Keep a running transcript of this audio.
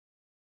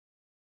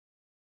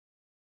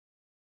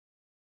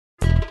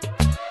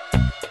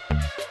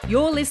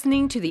You're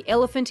listening to the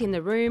Elephant in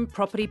the Room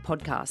Property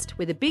Podcast,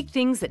 where the big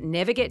things that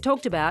never get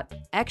talked about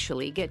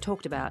actually get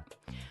talked about.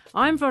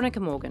 I'm Veronica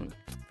Morgan,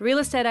 real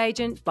estate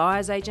agent,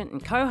 buyer's agent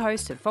and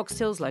co-host of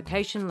Foxtel's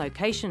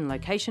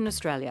Location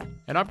Australia.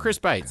 And I'm Chris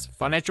Bates,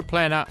 financial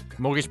planner,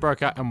 mortgage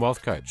broker and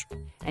wealth coach.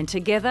 And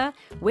together,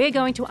 we're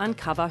going to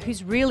uncover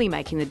who's really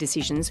making the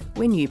decisions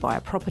when you buy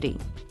a property.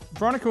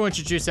 Veronica will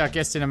introduce our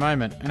guest in a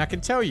moment, and I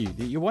can tell you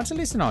that you'll want to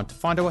listen on to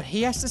find out what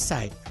he has to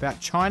say about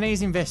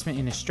Chinese investment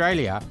in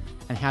Australia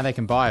and how they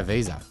can buy a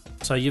visa.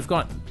 So you've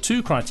got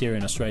two criteria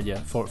in Australia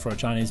for a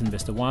Chinese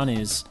investor. One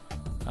is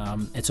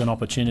it's an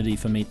opportunity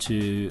for me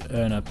to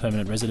earn a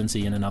permanent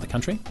residency in another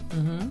country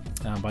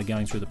by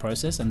going through the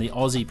process. And the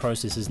Aussie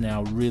process is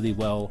now really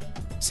well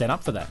set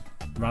up for that.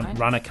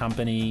 Run a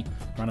company,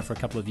 run it for a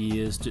couple of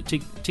years, to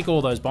tick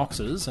all those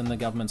boxes, and the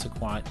governments are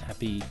quite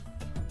happy.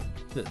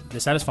 They're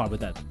satisfied with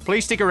that.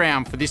 Please stick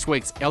around for this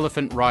week's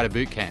Elephant Rider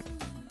Bootcamp.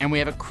 And we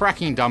have a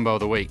cracking Dumbo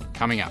of the Week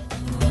coming up.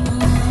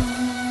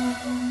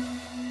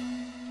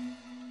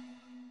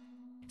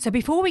 So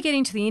before we get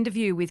into the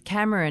interview with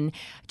Cameron,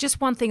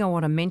 just one thing I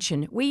want to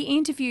mention. We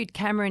interviewed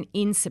Cameron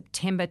in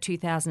September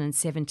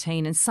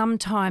 2017, and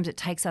sometimes it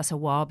takes us a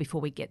while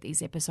before we get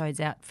these episodes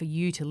out for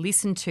you to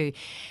listen to.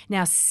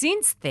 Now,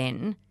 since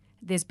then,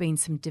 there's been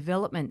some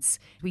developments.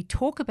 We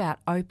talk about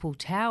Opal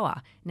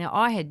Tower. Now,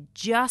 I had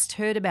just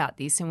heard about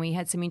this and we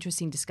had some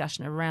interesting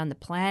discussion around the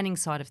planning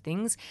side of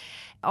things.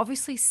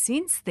 Obviously,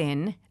 since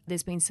then,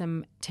 there's been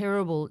some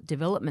terrible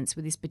developments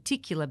with this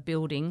particular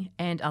building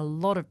and a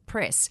lot of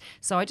press.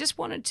 So I just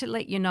wanted to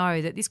let you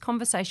know that this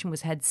conversation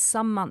was had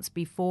some months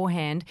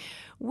beforehand.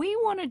 We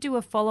want to do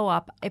a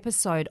follow-up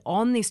episode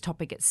on this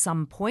topic at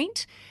some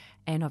point.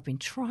 And I've been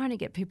trying to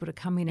get people to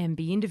come in and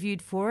be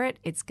interviewed for it.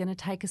 It's going to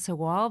take us a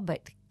while,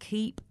 but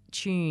keep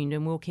tuned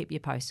and we'll keep you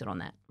posted on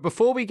that.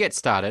 Before we get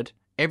started,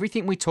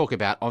 everything we talk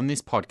about on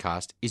this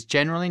podcast is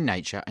general in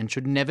nature and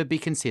should never be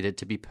considered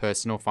to be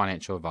personal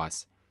financial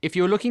advice. If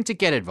you're looking to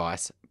get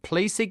advice,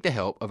 please seek the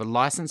help of a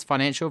licensed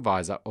financial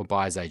advisor or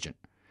buyer's agent.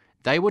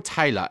 They will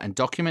tailor and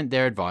document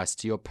their advice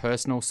to your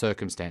personal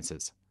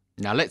circumstances.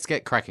 Now let's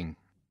get cracking.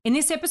 In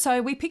this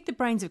episode, we picked the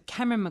brains of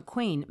Cameron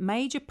Macqueen,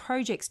 Major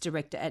Projects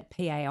Director at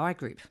PAI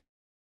Group.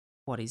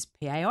 What is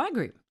PAI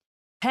Group?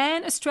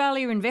 Pan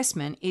Australia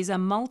Investment is a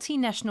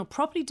multinational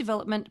property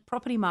development,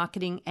 property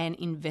marketing and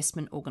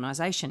investment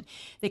organisation.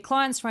 Their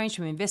clients range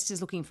from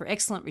investors looking for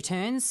excellent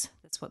returns,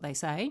 that's what they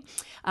say,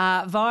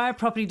 via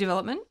property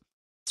development,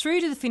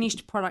 through to the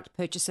finished product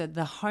purchaser,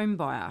 the home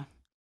buyer.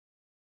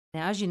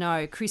 Now, as you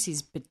know, Chris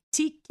is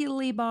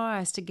particularly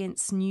biased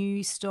against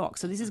new stock,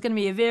 so this is going to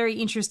be a very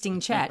interesting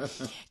chat.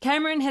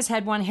 Cameron has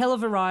had one hell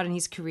of a ride in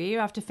his career.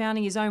 After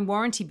founding his own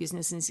warranty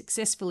business and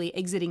successfully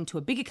exiting to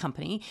a bigger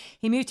company,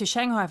 he moved to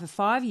Shanghai for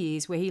 5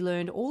 years, where he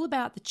learned all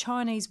about the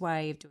Chinese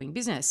way of doing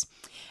business.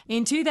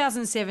 In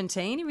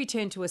 2017, he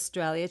returned to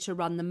Australia to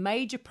run the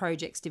Major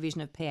Projects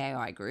division of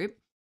PAI Group.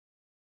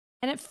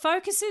 And it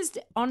focuses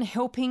on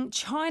helping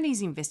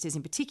Chinese investors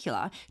in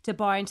particular to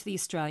buy into the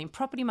Australian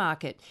property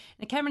market.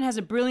 Now, Cameron has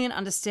a brilliant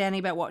understanding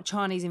about what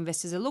Chinese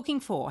investors are looking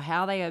for,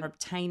 how they are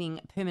obtaining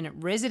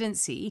permanent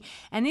residency.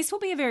 And this will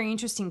be a very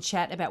interesting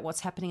chat about what's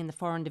happening in the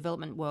foreign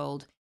development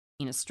world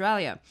in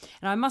Australia.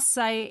 And I must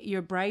say, you're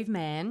a brave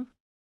man,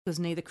 because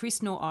neither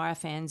Chris nor I are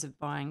fans of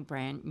buying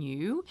brand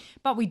new.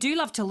 But we do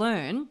love to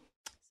learn.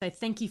 So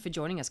thank you for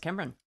joining us,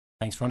 Cameron.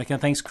 Thanks, Veronica.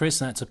 Thanks,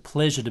 Chris. It's a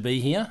pleasure to be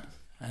here.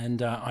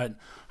 And I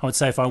would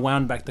say if I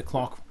wound back the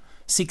clock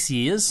 6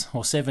 years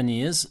or 7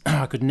 years,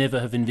 I could never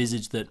have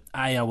envisaged that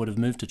A, I would have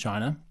moved to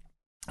China,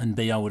 and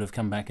B, I would have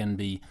come back and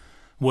be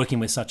working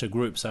with such a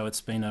group. So it's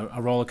been a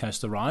roller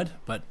coaster ride,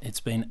 but it's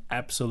been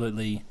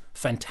absolutely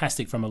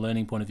fantastic from a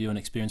learning point of view and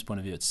experience point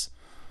of view. It's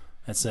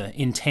an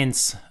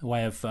intense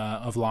way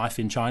of life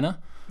in China,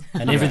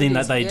 and everything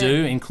that they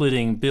do,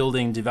 including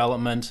building,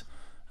 development,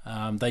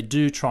 they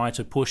do try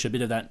to push a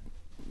bit of that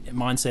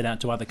mindset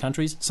out to other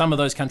countries. Some of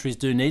those countries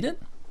do need it,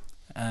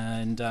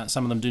 and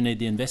some of them do need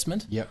the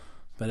investment. Yep.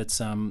 But it's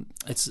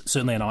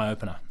certainly an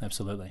eye-opener,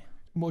 absolutely.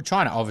 Well,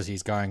 China obviously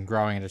is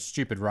growing at a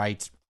stupid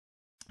rate,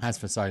 has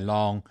for so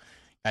long.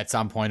 At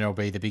some point, it'll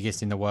be the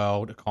biggest in the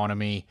world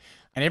economy,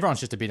 and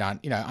everyone's just a bit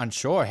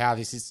unsure how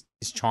this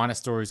China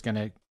story is going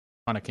to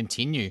kind of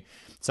continue.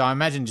 So I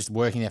imagine just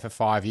working there for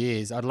 5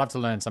 years, I'd love to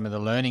learn some of the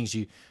learnings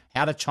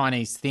how do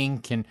Chinese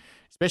think, and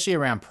especially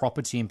around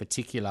property in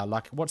particular.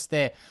 Like, what's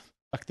their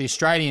the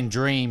Australian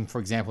dream, for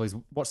example, is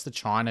what's the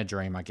China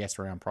dream, I guess,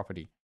 around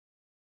property?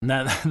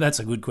 No, that's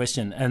a good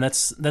question. And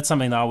that's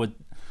something that I would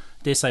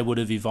dare say would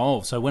have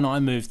evolved. So when I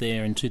moved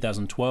there in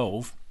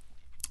 2012,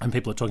 and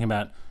people are talking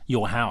about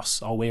your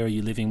house, where are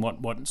you living?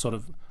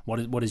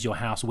 What is your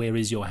house? Where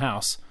is your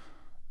house?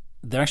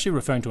 They're actually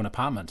referring to an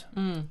apartment.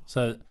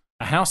 So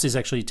a house is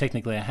actually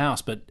technically a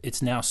house, but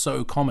it's now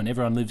so common.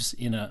 Everyone lives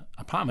in an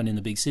apartment in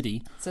the big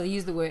city. So they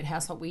use the word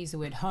house like we use the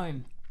word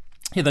home.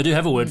 Yeah, they do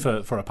have a word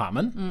for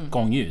apartment.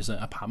 Gongyu is an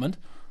apartment.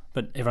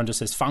 But everyone just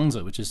says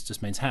fangzi, which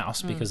just means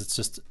house, because it's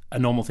just a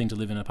normal thing to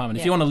live in an apartment.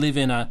 If you want to live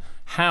in a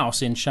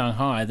house in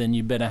Shanghai, then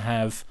you better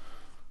have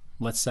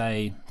let's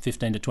say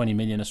 15 to 20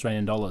 million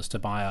Australian dollars to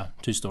buy a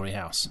 2-story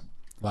house.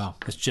 Wow.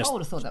 It's just I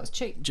would have thought that was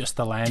cheap. just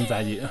the land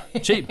value.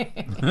 Cheap.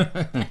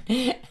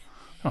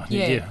 Oh,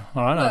 Yeah. yeah.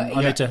 All right. Well,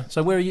 I need to.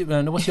 So where are you?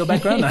 What's your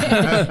background?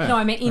 No,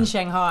 I meant in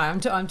Shanghai. I'm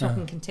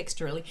talking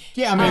contextually.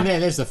 Yeah, I mean,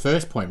 there's the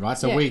first point, right?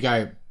 So Yeah. we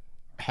go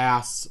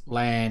house,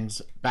 land,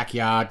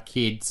 backyard,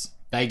 kids.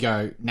 They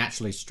go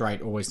naturally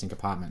straight, always think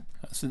apartment.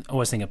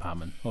 Always think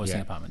apartment. Always Yeah.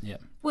 think apartment. Yeah.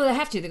 Well, they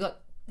have to. They've got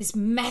this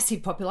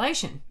massive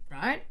population,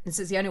 right? This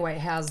is the only way to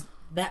house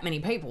that many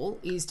people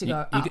is to go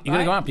up. You got to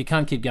right? go up. You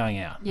can't keep going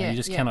out. Yeah, You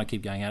just yeah. cannot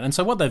keep going out. And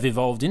so what they've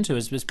evolved into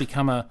is just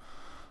become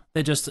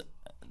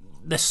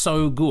they're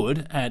so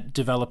good at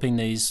developing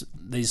these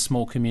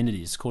small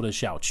communities. It's called a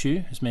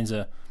xiaoqu. This means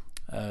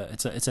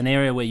it's an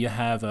area where you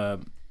have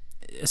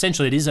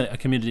essentially it is a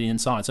community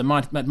inside. So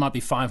it might be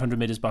 500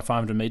 meters by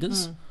 500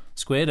 meters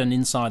squared, and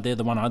inside there,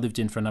 the one I lived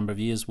in for a number of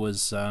years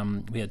was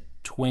we had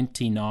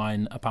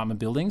 29 apartment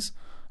buildings.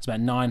 It's about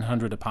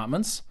 900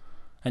 apartments,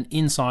 and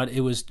inside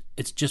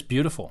it's just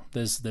beautiful.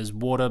 There's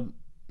water.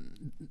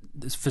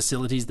 There's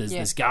facilities,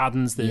 there's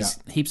gardens, there's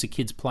heaps of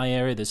kids' play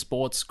area, there's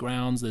sports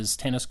grounds, there's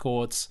tennis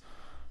courts,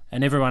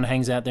 and everyone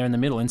hangs out there in the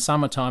middle. In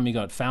summertime, you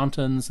got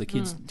fountains, the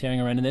kids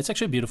tearing around in there. It's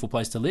actually a beautiful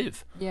place to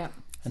live. Yeah.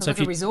 And So so like if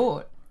a you-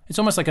 resort. It's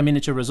almost like a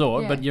miniature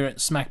resort, Yeah. but you're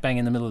smack bang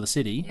in the middle of the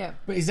city. Yeah.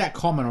 But is that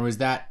common, or is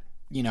that,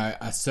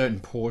 a certain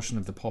portion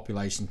of the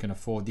population can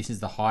afford? This is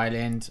the high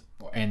end,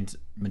 and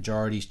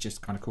majority is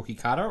just kind of cookie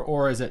cutter,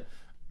 or is it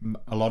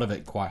a lot of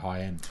it quite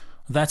high end?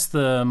 That's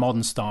the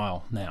modern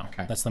style now.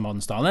 Okay. That's the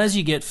modern style. And as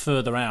you get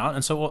further out,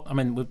 and so, I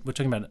mean, we're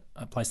talking about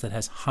a place that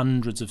has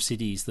hundreds of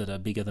cities that are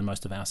bigger than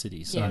most of our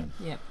cities. So,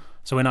 Yeah.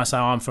 so when I say,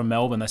 I'm from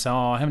Melbourne, they say,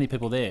 how many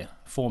people there?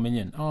 4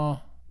 million. Oh,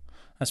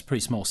 that's a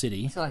pretty small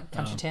city. It's like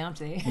country town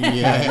to there.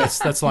 Yeah.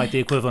 That's like the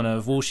equivalent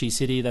of Wuxi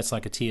City. That's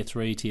like a tier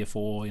 3, tier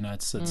 4.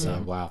 It's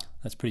Wow.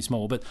 that's pretty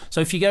small. But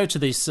so if you go to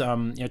these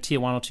tier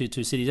 1 or tier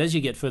 2 cities, as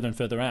you get further and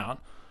further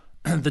out,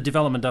 the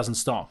development doesn't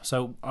stop.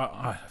 So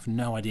I have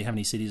no idea how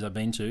many cities I've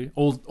been to,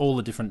 all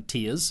the different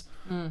tiers.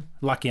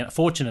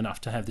 Fortunate enough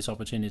to have this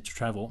opportunity to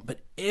travel. But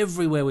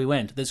everywhere we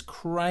went, there's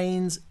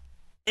cranes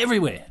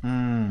everywhere.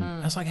 I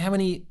was like, how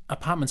many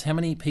apartments, how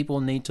many people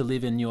need to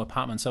live in new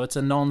apartments? So it's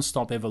a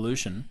non-stop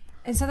evolution.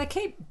 And so they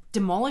keep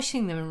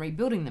demolishing them and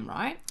rebuilding them,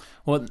 right?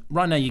 Well,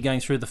 right now you're going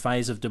through the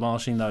phase of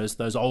demolishing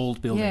those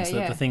old buildings,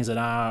 Yeah. the things that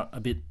are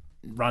a bit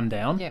run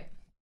down. Yep.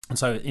 And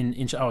so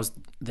I was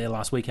there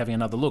last week having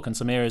another look, and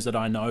some areas that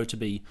I know to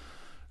be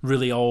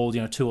really old,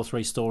 2 or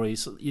 3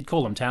 stories, you'd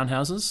call them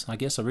townhouses, I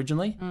guess,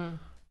 originally.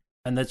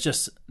 And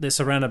they're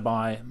surrounded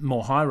by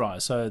more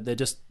high-rise, so they're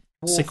just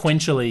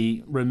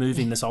sequentially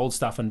removing this old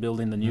stuff and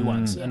building the new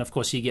ones. And of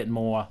course, you get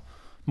more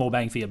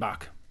bang for your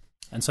buck.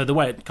 And so the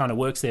way it kind of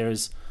works there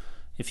is,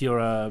 if you're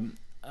a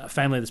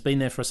family that's been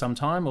there for some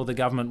time, or the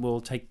government will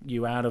take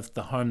you out of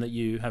the home that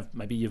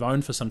you've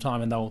owned for some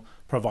time, and they'll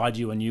provide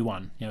you a new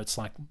one. It's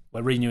like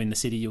we're renewing the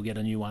city, you'll get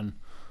a new one.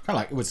 Kind of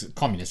like it was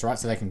communist, right?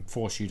 So they can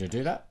force you to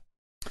do that.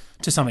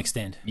 To some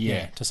extent.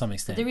 Yeah. To some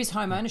extent. There is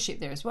home ownership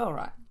there as well,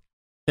 right?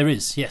 There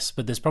is, yes,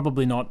 but there's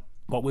probably not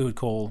what we would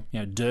call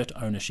dirt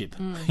ownership.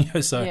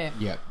 Yeah.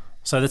 Yeah.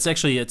 So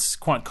it's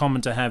quite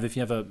common to have, if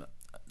you have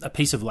a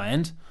piece of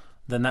land,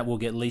 then that will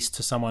get leased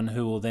to someone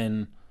who will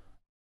then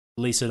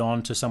lease it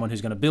on to someone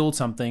who's going to build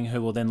something,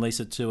 who will then lease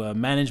it to a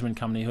management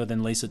company, who will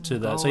then lease it to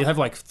the. So you have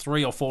like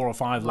 3 or 4 or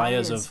 5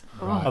 layers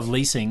of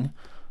leasing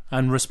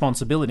and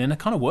responsibility, and it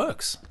kind of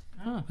works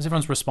because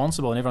everyone's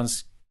responsible and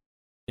everyone's,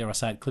 dare I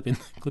say it,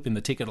 clipping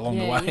the ticket along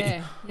the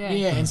way.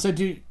 Yeah. And so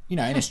in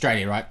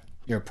Australia, right?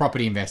 You're a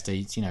property investor.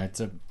 It's,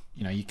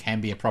 you can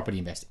be a property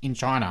investor. In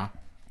China,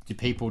 do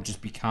people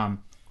just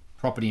become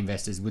property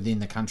investors within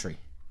the country?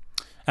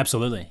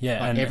 Absolutely, yeah.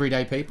 Like and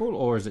everyday people,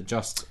 or is it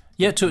just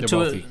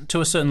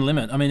to a certain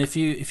limit. I mean, if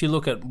you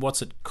look at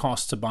what's it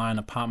cost to buy an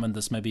apartment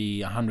that's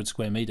maybe 100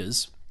 square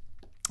meters,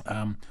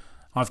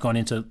 I've gone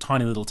into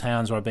tiny little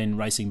towns where I've been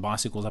racing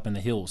bicycles up in the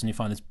hills, and you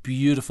find this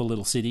beautiful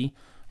little city,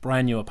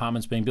 brand new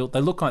apartments being built.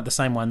 They look like the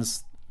same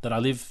ones that I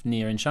live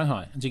near in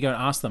Shanghai. And you go and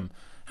ask them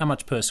how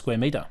much per square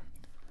meter,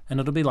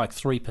 and it'll be like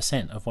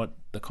 3% of what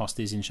the cost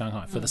is in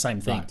Shanghai for the same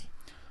thing. Right.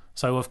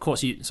 So of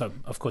course you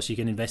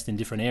can invest in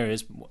different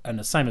areas, and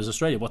the same as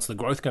Australia. What's the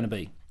growth going to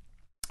be?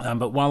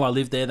 But while I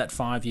lived there, that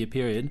 5-year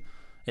period,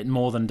 it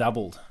more than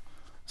doubled.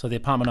 So the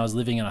apartment I was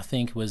living in, I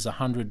think, was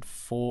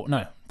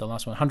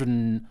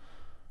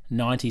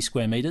 190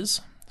 square meters.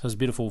 So it was a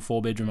beautiful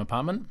 4-bedroom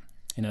apartment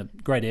in a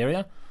great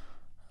area.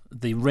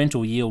 The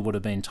rental yield would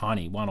have been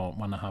tiny, 1 or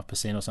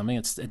 1.5% or something.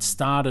 It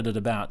started at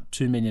about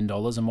 $2 million,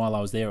 and while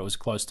I was there, it was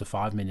close to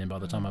 $5 million by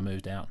the time I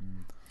moved out.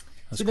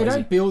 So they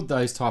don't build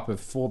those type of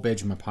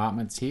 4-bedroom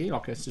apartments here.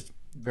 Like, it's just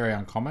very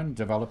uncommon,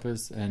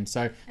 developers. And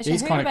so Actually,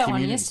 these I heard kind of about one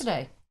communities.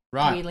 yesterday.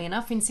 Right. Weirdly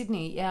enough, in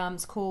Sydney,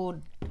 it's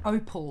called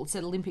Opal. It's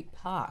at Olympic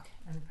Park,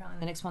 and apparently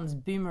the next one's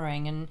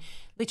Boomerang. And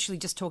literally,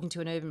 just talking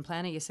to an urban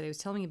planner yesterday, he was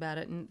telling me about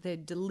it, and they're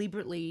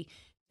deliberately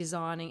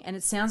designing. And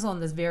it sounds on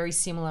this very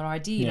similar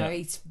idea. Yeah.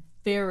 It's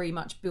very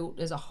much built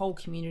as a whole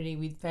community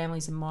with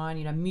families in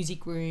mind.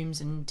 Music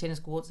rooms and tennis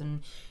courts,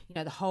 and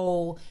the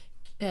whole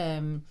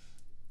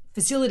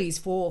facilities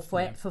for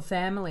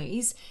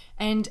families,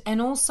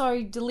 and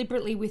also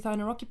deliberately with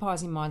owner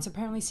occupiers in mind. So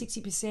apparently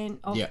 60%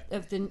 of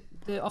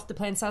the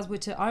planned sales were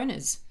to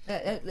owners,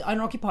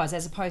 owner occupiers,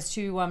 as opposed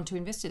to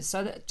investors.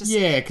 So that just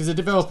because the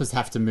developers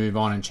have to move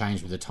on and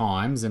change with the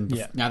times, and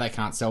now they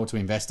can't sell to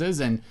investors,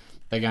 and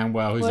they're going,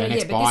 well, who's their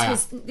next buyer?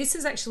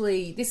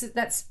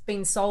 That's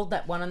been sold,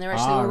 that one, and they're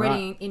actually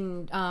already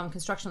in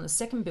construction on the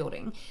second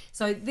building.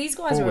 So these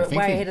guys are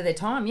way ahead of their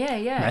time.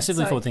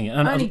 Massively forward thinking.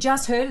 I only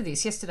just heard of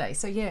this yesterday.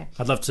 So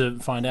I'd love to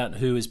find out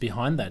who is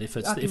behind that. If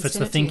it's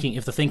the thinking,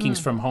 if the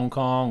thinking's from Hong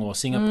Kong or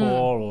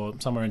Singapore or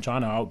somewhere in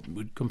China, I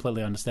would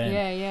completely understand.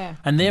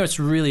 And there, it's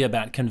really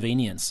about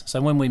convenience.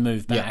 So when we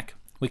move back,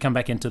 we come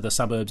back into the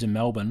suburbs in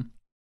Melbourne,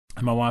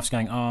 and my wife's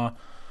going,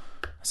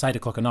 it's 8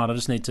 o'clock at night. I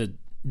just need to.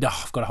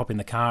 I've got to hop in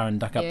the car and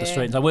duck up the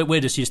street. So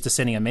we're just used to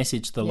sending a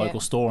message to the local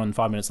store, and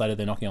 5 minutes later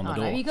they're knocking on the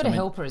door. No, you've got to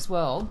help her as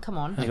well. Come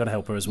on. You've got to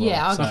help her as well.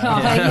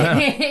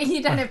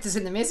 You don't have to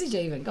send the message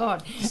even.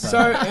 God.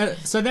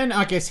 So then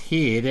I guess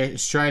here, the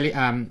Australia,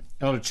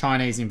 a lot of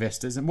Chinese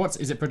investors, and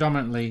is it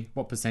predominantly,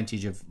 what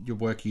percentage of your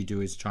work you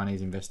do is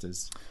Chinese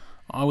investors?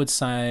 I would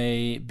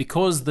say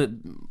because the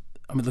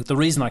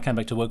reason I came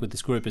back to work with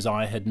this group is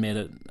I had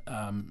met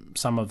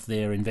some of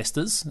their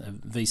investors, a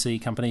VC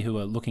company who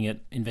were looking at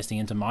investing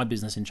into my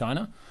business in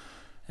China.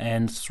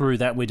 And through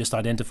that, we just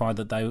identified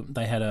that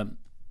they had a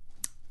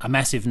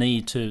massive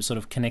need to sort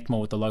of connect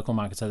more with the local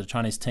market. So the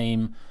Chinese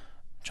team,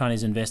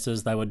 Chinese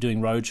investors, they were doing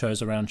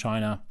roadshows around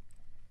China,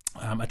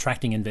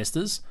 attracting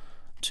investors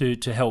to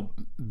help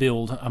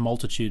build a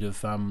multitude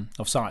of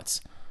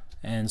sites.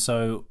 And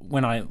so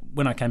when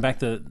I came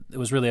back, it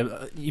was really,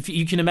 if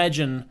you can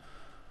imagine,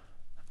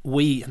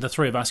 the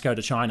three of us go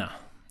to China,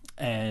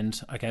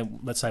 and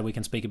let's say we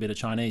can speak a bit of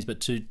Chinese,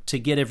 but to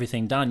get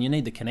everything done, you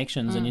need the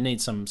connections and you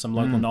need some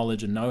local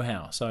knowledge and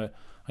know-how. So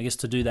I guess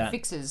to do that,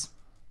 fixes.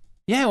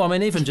 Yeah, well, I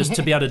mean, even just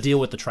to be able to deal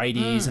with the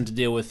tradies and to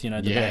deal with the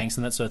banks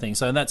and that sort of thing.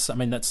 So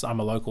I'm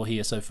a local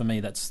here, so for me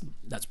that's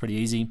pretty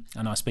easy,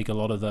 and I speak a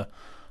lot of the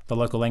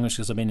local language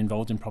because I've been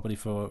involved in property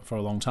for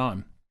a long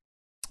time.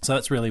 So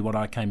that's really what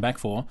I came back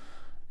for.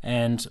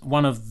 And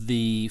one of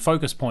the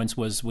focus points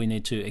was we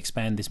need to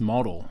expand this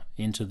model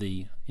into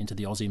the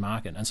Aussie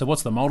market. And so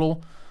what's the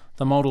model?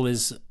 The model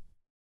is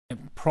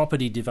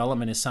property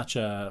development is such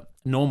a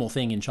normal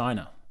thing in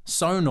China.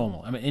 So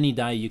normal. I mean, any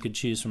day you could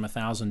choose from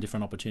 1,000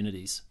 different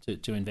opportunities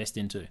to invest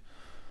into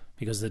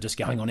because they're just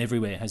going on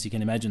everywhere, as you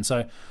can imagine.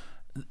 So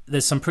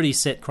there's some pretty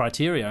set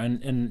criteria,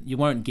 and you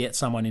won't get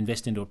someone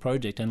invest into a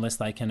project unless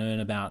they can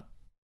earn about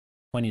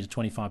 20 to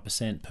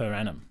 25% per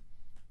annum.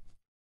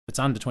 It's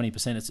under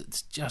 20%,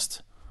 it's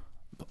just,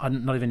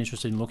 I'm not even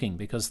interested in looking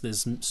because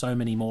there's so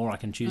many more I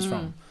can choose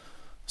from.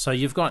 So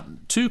you've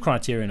got two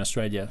criteria in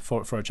Australia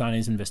for a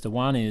Chinese investor.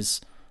 One is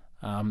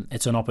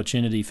it's an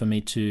opportunity for me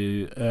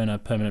to earn a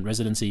permanent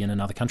residency in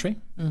another country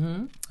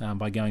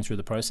by going through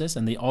the process.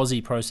 And the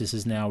Aussie process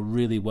is now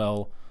really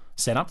well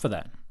set up for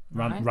that.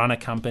 Run a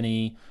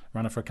company,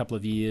 run it for a couple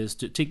of years,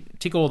 to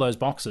tick all those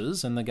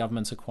boxes, and the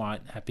governments are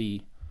quite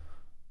happy.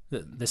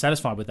 They're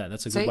satisfied with that.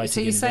 That's a good way to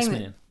get investment in. So you're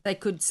saying that they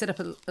could set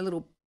up a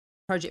little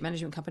project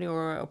management company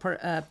or a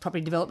property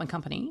development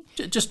company?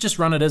 Just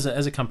run it as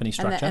a company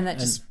structure. And that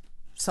just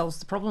solves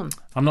the problem.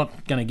 I'm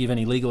not going to give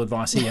any legal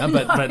advice here,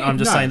 but I'm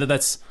just saying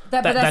that's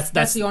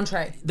the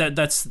entree.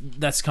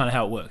 That's kind of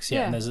how it works.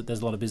 Yeah. And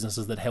there's a lot of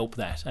businesses that help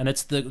that. And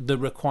it's the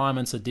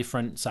requirements are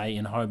different, say,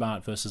 in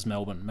Hobart versus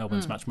Melbourne.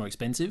 Melbourne's much more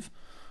expensive.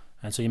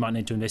 And so you might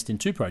need to invest in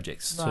two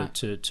projects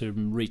to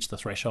reach the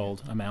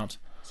threshold amount.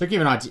 So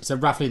give an idea. So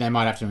roughly, they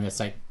might have to invest,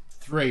 say,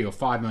 $3 or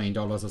 $5 million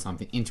or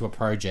something into a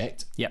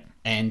project. Yep.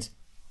 And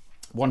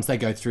once they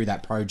go through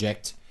that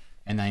project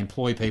and they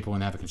employ people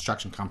and they have a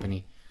construction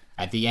company,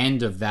 at the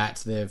end of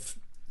that, they've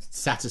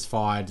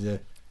satisfied the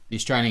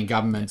Australian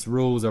government's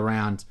rules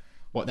around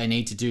what they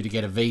need to do to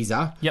get a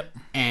visa. Yep.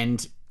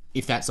 And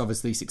if that's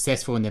obviously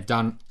successful and they've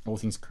done all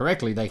things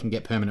correctly, they can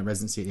get permanent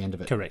residency at the end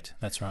of it. Correct.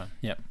 That's right.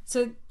 Yep.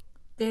 So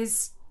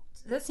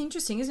that's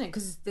interesting, isn't it?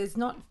 Because there's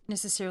not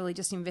necessarily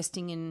just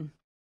investing in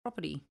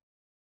property.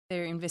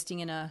 They're investing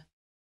in a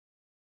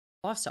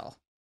lifestyle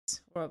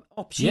or an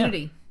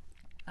opportunity.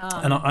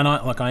 Yeah. And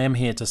I am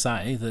here to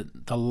say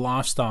that the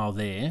lifestyle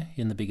there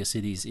in the bigger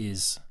cities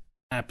is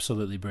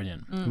absolutely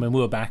brilliant. I mean,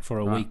 we were back for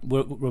a week.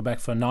 We were back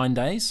for 9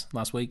 days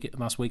last week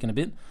and a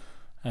bit,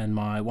 and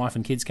my wife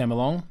and kids came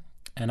along.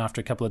 And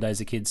after a couple of days,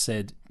 the kids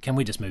said, "Can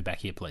we just move back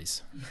here,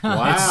 please?"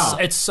 Wow,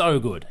 it's so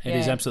good. It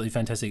is absolutely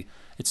fantastic.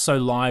 It's so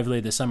lively.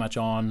 There's so much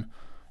on.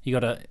 You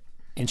got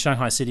in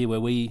Shanghai City where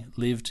we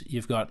lived,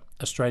 you've got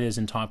Australia's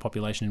entire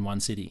population in one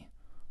city.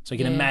 So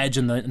you can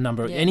imagine the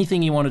number of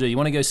anything you want to do. You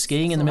want to go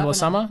skiing in the middle of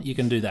summer, you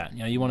can do that.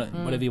 You want to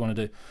whatever you want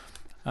to do.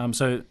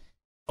 So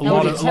a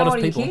lot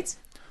of people. Your kids?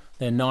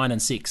 They're 9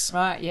 and 6.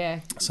 Right,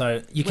 yeah.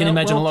 So you can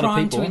imagine a lot of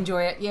people to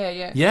enjoy it.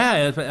 Yeah.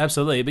 Yeah,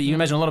 absolutely. But you can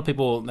imagine a lot of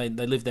people. They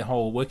live their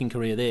whole working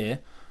career there.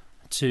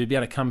 to be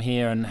able to come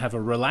here and have a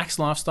relaxed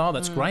lifestyle,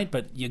 that's great,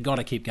 but you got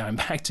to keep going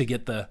back to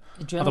get the...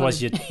 Adrenaline.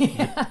 Otherwise,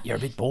 you're a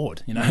bit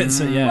bored, you know. It's,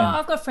 yeah. Well,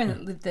 I've got a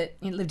friend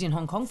that lived in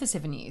Hong Kong for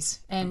 7 years.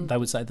 And They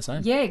would say the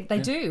same. yeah, they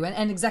do.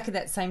 And exactly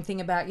that same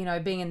thing about,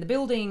 being in the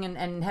building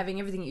and having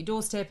everything at your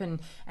doorstep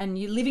and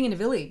you're living in a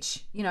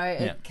village,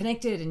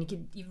 connected,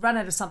 and you run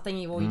out of something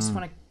or you just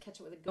want to catch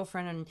up with a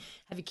girlfriend and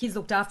have your kids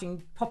looked after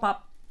and pop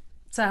up,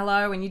 say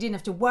hello, and you didn't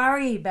have to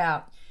worry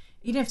about...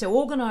 You didn't have to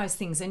organise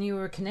things, and you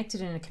were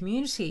connected in a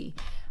community.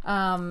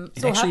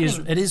 It actually is.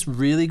 It is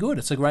really good.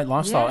 It's a great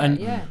lifestyle,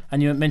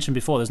 and you mentioned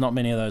before, there's not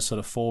many of those sort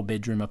of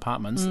 4-bedroom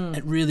apartments.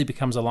 It really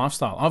becomes a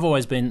lifestyle. I've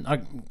always been.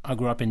 I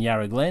grew up in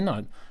Yarra Glen.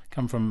 I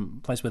come from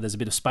a place where there's a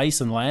bit of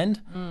space and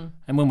land,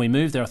 and when we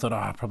moved there, I thought,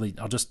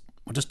 I'll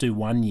just do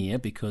 1 year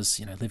because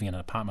living in an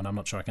apartment, I'm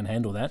not sure I can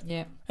handle that.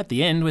 Yeah. At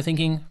the end, we're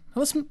thinking,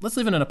 let's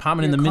live in an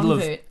apartment in the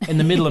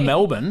middle of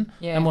Melbourne,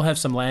 and we'll have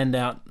some land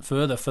out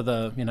further for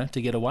the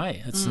to get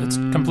away. It's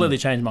completely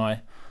changed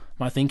my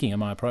thinking and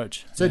my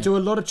approach. So, do a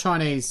lot of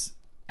Chinese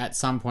at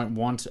some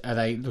point are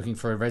they looking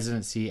for a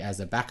residency as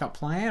a backup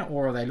plan,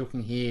 or are they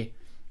looking here,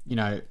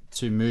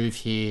 to move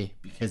here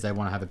because they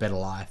want to have a better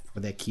life for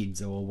their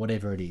kids or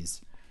whatever it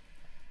is?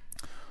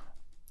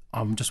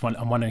 I'm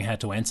wondering how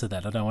to answer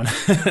that. I don't want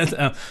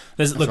to...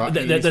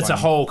 That's a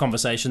whole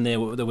conversation there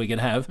that we could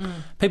have.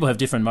 People have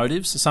different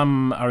motives.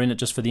 Some are in it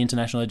just for the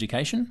international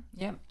education.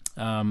 Yeah.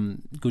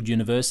 Good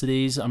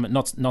universities. I'm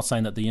not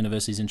saying that the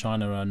universities in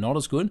China are not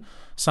as good.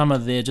 Some are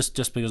there just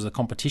because of the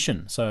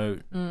competition. So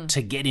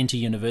to get into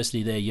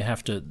university there, you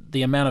have to...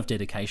 The amount of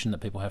dedication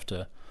that people have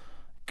to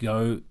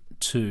go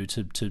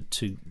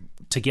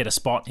to get a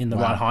spot in the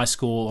right high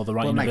school or the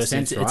right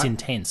university, sense, it's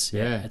intense.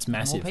 Yeah, it's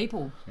massive. More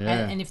people,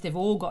 Yeah. and if they've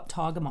all got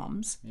tiger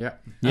mums,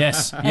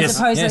 Yes, as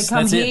opposed to they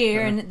come that's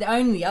here and the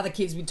only other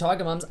kids with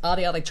tiger mums are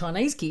the other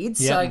Chinese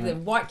kids. Yeah. So the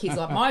white kids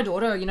like my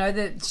daughter,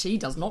 that she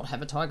does not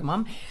have a tiger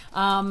mum.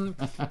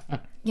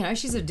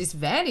 She's at a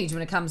disadvantage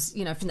when it comes,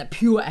 from the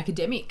pure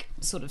academic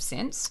sort of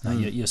sense. No,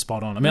 you're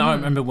spot on. I mean, I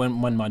remember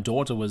when my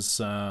daughter was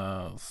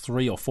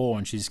 3 or 4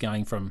 and she's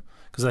going from...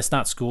 Because they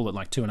start school at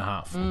like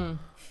 2.5.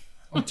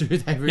 Oh, do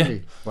they really?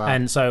 Yeah. Wow.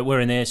 And so we're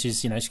in there.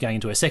 She's going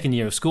into her second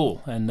year of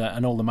school, and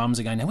all the mums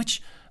are going, now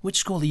which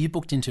school are you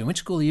booked into? And which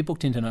school are you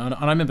booked into? And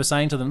I remember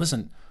saying to them,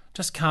 listen,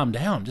 just calm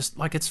down. Just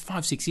like it's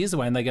 5-6 years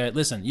away, and they go,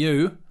 listen,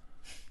 you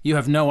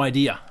have no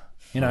idea.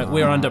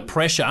 We're under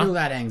pressure. Feel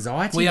that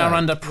anxiety. We are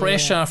under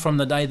pressure from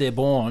the day they're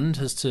born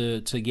just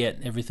to get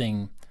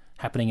everything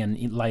happening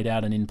and laid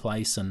out and in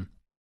place. And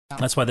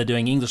that's why they're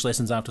doing English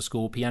lessons after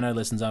school, piano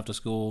lessons after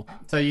school.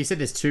 So you said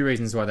there's 2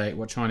 reasons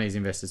what Chinese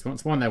investors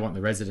want. One, they want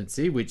the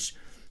residency, which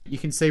you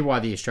can see why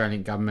the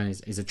Australian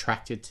government is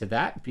attracted to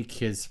that,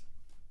 because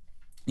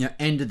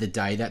end of the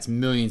day, that's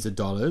millions of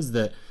dollars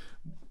that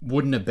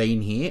wouldn't have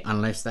been here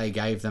unless they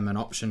gave them an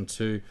option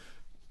to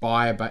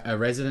buy a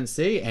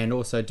residency and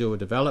also do a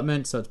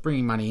development. So it's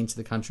bringing money into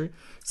the country.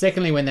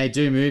 Secondly, when they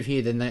do move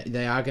here, then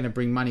they are going to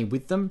bring money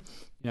with them.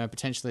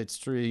 Potentially it's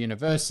through the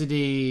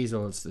universities,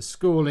 or it's the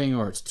schooling,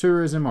 or it's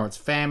tourism, or it's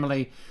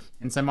family.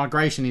 And so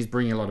migration is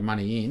bringing a lot of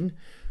money in.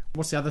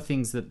 What's the other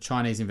things that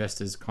Chinese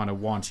investors kind of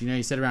want?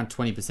 You said around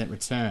 20%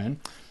 return.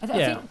 I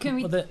think,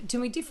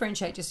 can we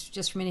differentiate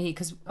just for a minute here?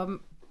 Because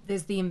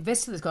there's the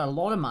investor that's got a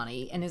lot of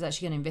money and is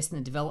actually going to invest in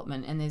the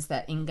development, and there's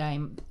that in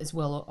game as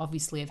well,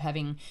 obviously, of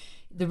having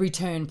the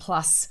return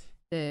plus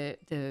the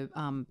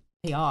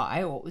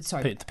PI, or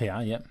sorry, the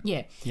PI,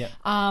 yeah.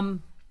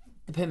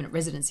 The permanent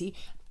residency,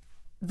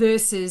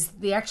 versus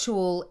the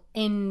actual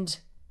end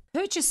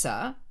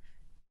purchaser,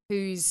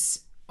 who's,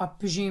 I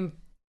presume,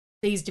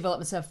 these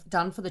developments are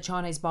done for the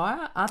Chinese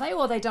buyer. Are they, or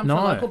are they done for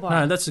a local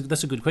buyer? No, that's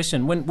a good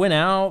question. When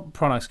our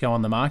products go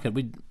on the market,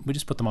 we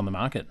just put them on the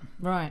market.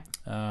 Right.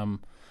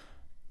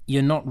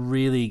 You're not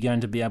really going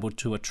to be able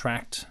to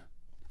attract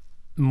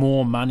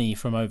more money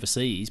from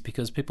overseas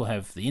because people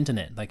have the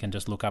internet. They can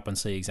just look up and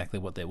see exactly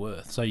what they're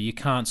worth. So you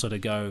can't sort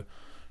of go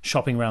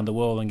shopping around the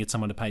world and get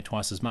someone to pay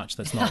twice as much.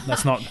 That's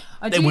not.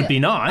 It would be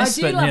nice.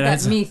 I do love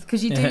that myth,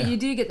 because you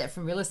do get that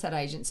from real estate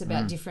agents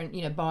about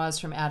different buyers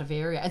from out of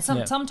area, and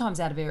sometimes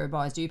out of area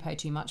buyers do pay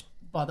too much,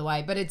 by the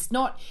way. But it's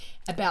not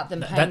about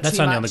them paying too much. That's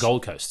only on the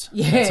Gold Coast.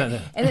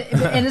 Yeah,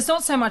 and it's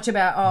not so much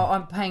about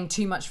I'm paying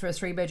too much for a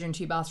 3-bedroom,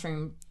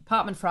 2-bathroom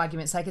apartment, for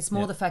argument's sake. It's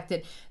more the fact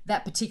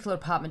that particular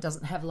apartment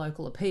doesn't have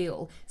local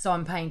appeal, so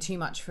I'm paying too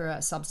much for a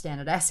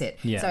substandard asset.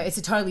 So it's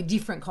a totally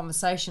different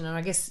conversation, and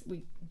I guess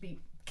we'd be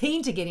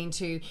keen to get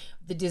into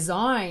the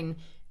design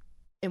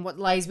and what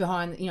lays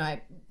behind,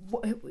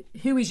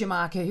 who is your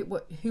market,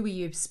 who are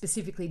you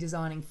specifically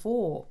designing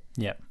for?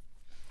 Yeah,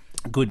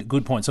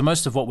 good point. So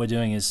most of what we're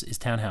doing is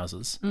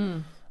townhouses.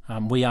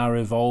 We are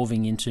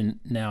evolving into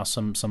now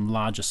some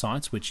larger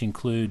sites, which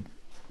include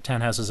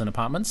townhouses and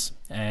apartments,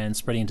 and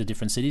spreading into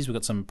different cities. We've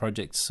got some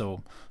projects.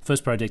 So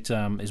first project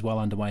is well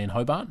underway in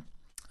Hobart,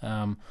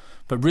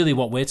 but really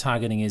what we're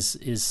targeting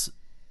is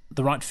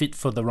the right fit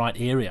for the right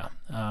area.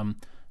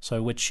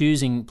 So we're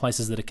choosing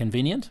places that are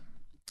convenient,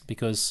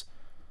 because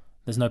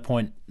there's no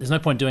point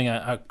doing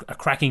a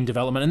cracking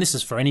development, and this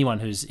is for anyone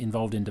who's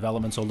involved in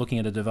developments or looking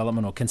at a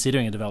development or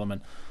considering a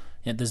development.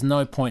 There's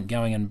no point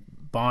going and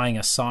buying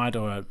a site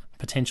or a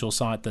potential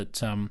site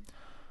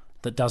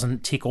that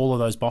doesn't tick all of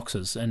those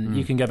boxes. And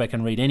you can go back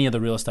and read any of the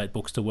real estate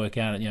books to work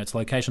out, it's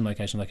location,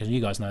 location, location.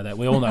 You guys know that.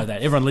 We all know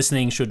that. Everyone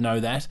listening should know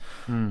that.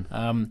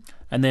 And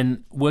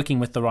then working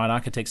with the right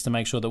architects to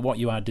make sure that what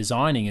you are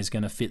designing is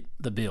going to fit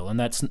the bill. And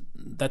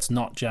that's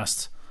not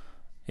just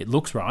it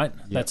looks right.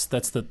 Yep.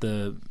 That's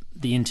the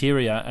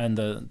interior and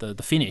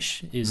the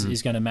finish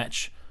is going to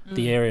match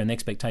the area and the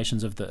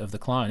expectations of the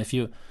client.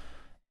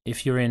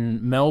 If you're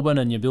in Melbourne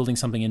and you're building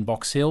something in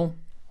Box Hill,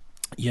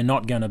 you're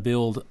not going to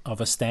build of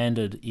a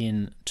standard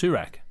in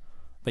Toorak,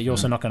 but you're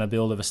also not going to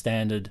build of a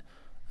standard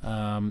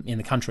in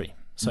the country.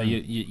 So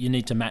you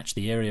need to match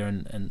the area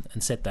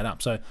and set that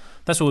up. So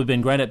that's what we've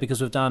been great at,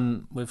 because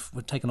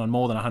we've taken on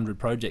more than 100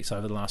 projects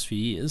over the last few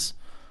years,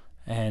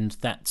 and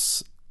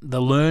that's the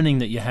learning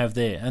that you have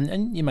there.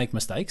 And you make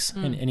mistakes.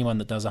 And anyone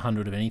that does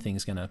 100 of anything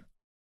is going to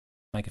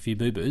make a few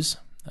boo-boos.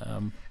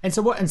 And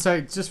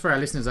so just for our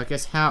listeners, I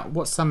guess,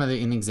 what's some of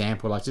an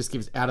example, like just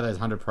give us out of those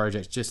 100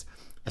 projects, just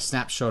a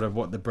snapshot of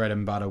what the bread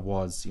and butter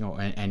was,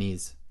 and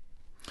is.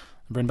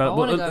 I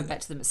want to go back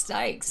to the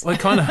mistakes. Well,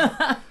 kind of.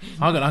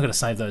 I've got to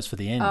save those for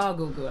the end. Oh,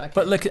 good. Okay.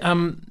 But look,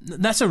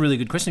 that's a really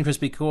good question, Chris,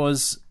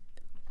 because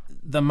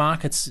the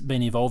market's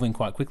been evolving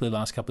quite quickly the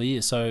last couple of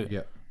years. So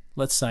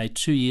let's say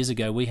 2 years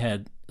ago, we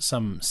had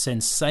some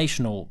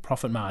sensational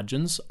profit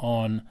margins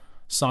on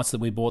sites that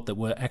we bought that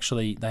were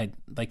actually,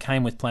 they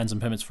came with plans and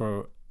permits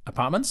for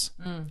apartments,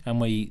 and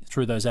we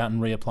threw those out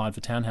and reapplied for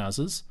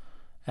townhouses.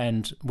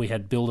 And we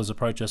had builders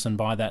approach us and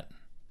buy that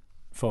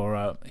for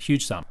a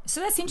huge sum.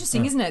 So that's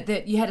interesting, isn't it?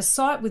 That you had a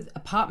site with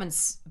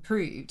apartments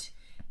approved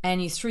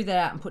and you threw that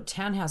out and put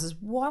townhouses.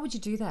 Why would you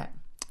do that?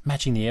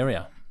 Matching the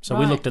area. So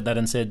we looked at that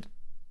and said,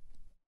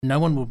 no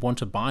one would want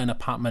to buy an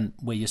apartment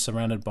where you're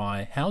surrounded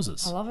by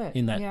houses. I love it.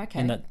 In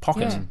that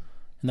pocket. Yeah.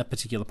 In that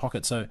particular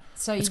pocket. So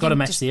it's got to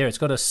match the area. It's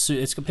got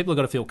to people have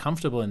got to feel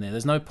comfortable in there.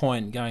 There's no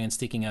point going and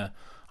sticking a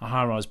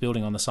high-rise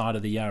building on the side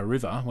of the Yarra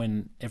River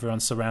when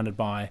everyone's surrounded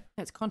by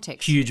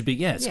context. Huge,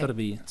 big. It's got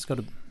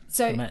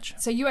to match.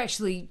 So you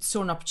actually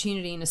saw an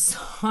opportunity in a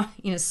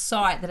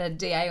site that had a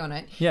DA on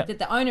it. Yeah. That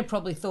the owner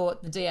probably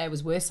thought the DA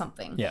was worth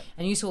something. Yeah.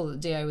 And you saw that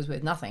the DA was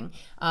worth nothing.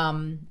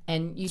 And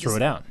you threw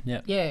it out.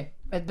 Yeah. Yeah.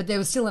 But there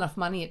was still enough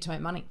money to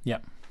make money. Yeah.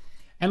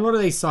 And a lot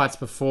of these sites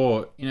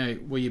before,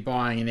 were you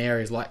buying in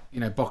areas like,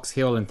 Box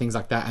Hill and things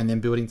like that, and then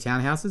building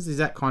townhouses? Is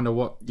that kind of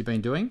what you've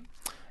been doing?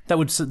 That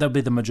would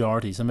be the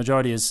majority. So the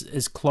majority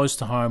is close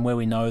to home, where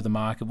we know the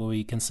market, where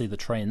we can see the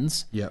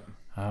trends. Yep.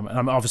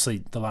 And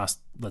obviously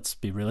let's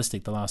be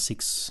realistic, the last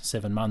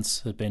 6-7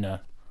 months have been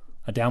a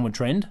downward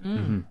trend.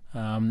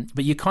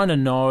 But you kind of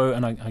know,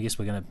 and I guess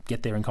we're going to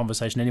get there in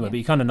conversation anyway, but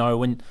you kind of know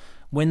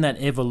when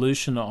that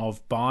evolution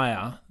of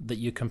buyer that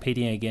you're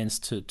competing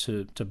against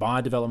to buy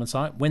a development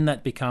site, when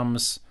that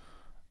becomes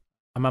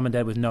a mum and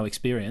dad with no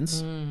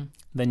experience,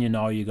 then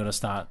you've got to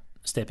start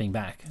stepping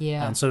back.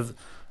 Yeah. And sort of,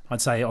 I'd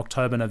say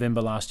October,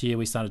 November last year,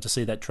 we started to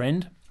see that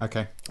trend.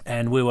 Okay.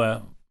 And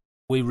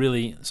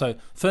so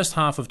first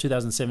half of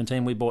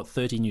 2017, we bought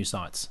 30 new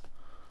sites.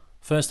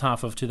 First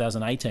half of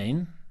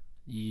 2018,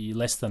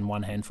 less than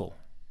one handful.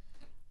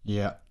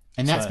 Yeah.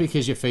 And that's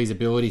because your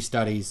feasibility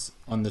studies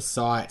on the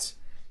site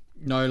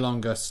no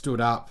longer stood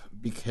up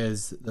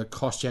because the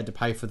cost you had to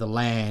pay for the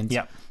land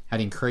had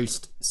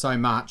increased so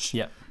much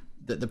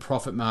that the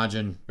profit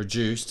margin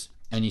reduced,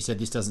 and you said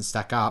this doesn't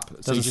stack up.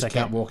 So you just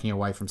kept walking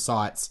away from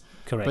sites.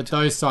 Correct. But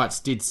those sites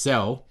did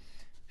sell,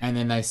 and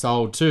then they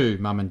sold to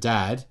mum and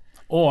dad.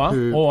 Or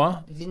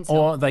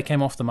they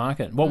came off the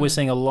market. What we're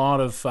seeing a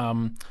lot of,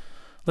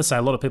 let's say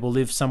a lot of people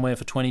live somewhere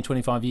for 20,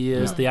 25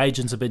 years. The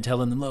agents have been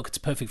telling them, look, it's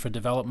perfect for a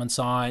development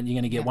site. You're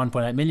going to get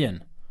 1.8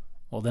 million.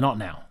 Well, they're not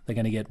now. They're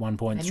going to get 1.3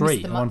 or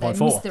 1.4.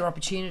 They missed their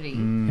opportunity. It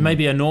may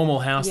be a normal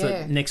house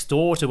that next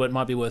door to it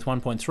might be worth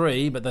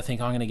 1.3, but they think,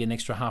 I'm going to get an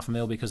extra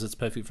 $500,000 because it's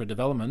perfect for a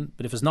development.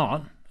 But if it's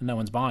not, and no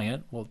one's buying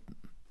it, well,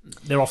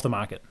 they're off the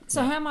market.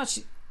 So how much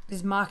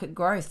does market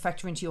growth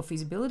factor into your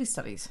feasibility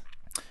studies?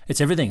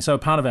 It's everything. So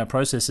part of our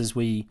process is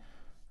we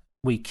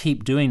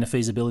keep doing the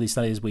feasibility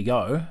study as we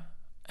go,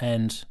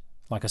 and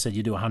like I said,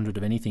 you do 100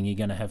 of anything, you're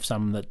going to have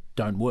some that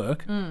don't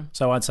work.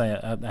 So I'd say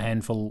a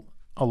handful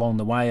along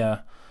the way.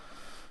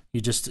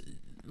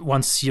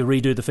 Once you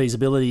redo the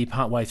feasibility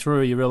part way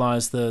through, you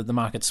realise the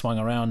market swung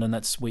around, and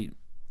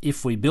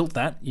if we built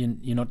that,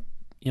 you're not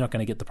going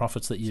to get the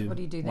profits that you, what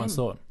do you do once then?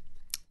 thought.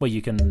 Well,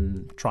 you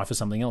can try for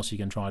something else. You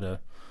can try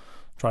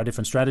a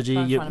different strategy.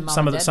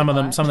 Some of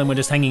them we're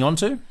just hanging on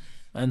to,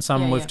 and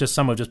some we've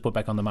just put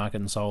back on the market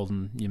and sold,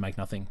 and you make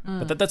nothing.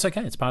 But that's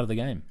okay. It's part of the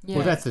game. Yeah.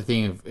 Well, that's the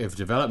thing of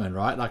development,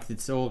 right? Like,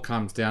 it's all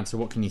comes down to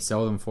what can you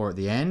sell them for at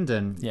the end,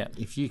 and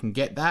if you can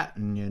get that,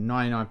 and you're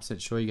 99%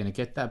 sure you're going to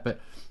get that,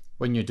 but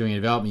when you're doing a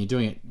development, you're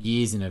doing it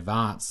years in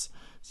advance.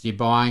 So you're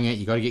buying it,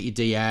 you've got to get your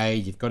DA,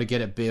 you've got to get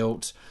it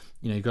built,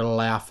 you've got to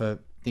allow for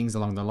things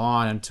along the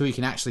line. Until you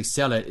can actually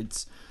sell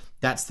it,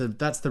 that's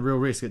the real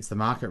risk. It's the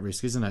market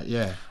risk, isn't it?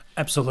 Yeah.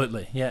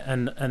 Absolutely, yeah.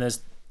 And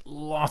there's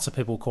lots of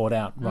people caught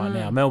out right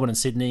now. Melbourne and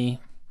Sydney.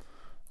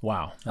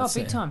 Wow.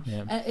 Big time.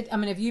 Yeah. I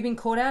mean, have you been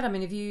caught out? I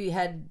mean, have you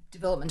had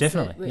developments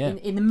Definitely, yeah.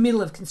 in the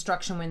middle of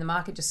construction when the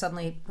market just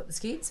suddenly put the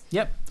skids?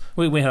 Yep.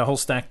 We had a whole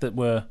stack that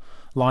were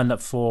lined up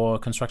for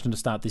construction to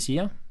start this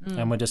year,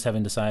 and we're just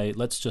having to say,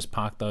 let's just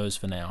park those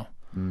for now.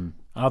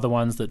 Other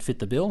ones that fit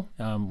the bill,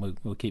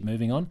 we'll keep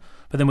moving on.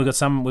 But then we've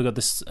got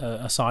this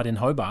a site in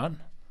Hobart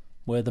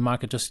where the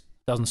market just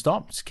doesn't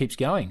stop, just keeps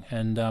going.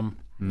 And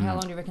how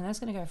long do you reckon that's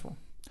going to go for?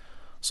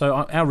 So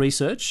our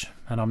research,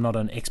 and I'm not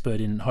an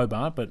expert in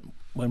Hobart, but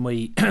when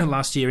we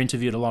last year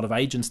interviewed a lot of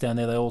agents down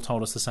there, they all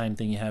told us the same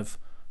thing. You have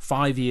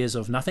 5 years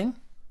of nothing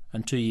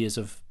and 2 years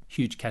of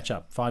huge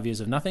catch-up. 5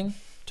 years of nothing,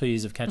 2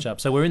 years of catch-up.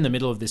 So we're in the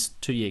middle of this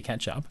 2-year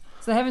catch-up.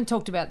 So they haven't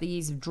talked about the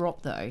years of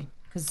drop, though,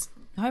 because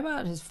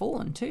Hobart has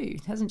fallen too.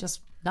 It hasn't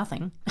just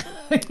nothing.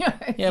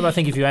 Yeah, but I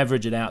think if you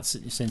average it out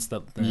since since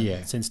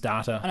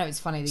data, I know it's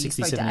funny that you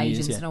 60, spoke to 70 years,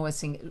 agents, yeah. and I always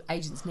think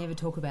agents never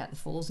talk about the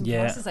falls in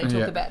Yeah. prices.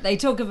 They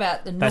talk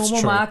about the That's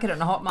normal true. market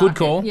and a hot market. Good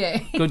call. Yeah,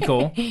 Good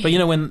call. But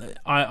when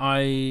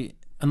I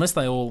unless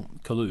they all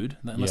collude,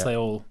 unless they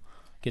all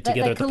get They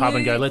together at the pub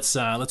and go,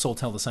 collude. let's all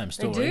tell the same they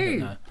story. do,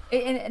 But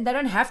and they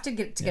don't have to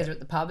get together at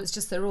the pub. It's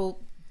just they're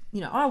all.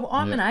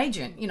 I'm an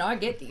agent. I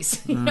get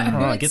this.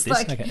 I get It's this.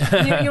 like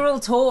Okay. you're all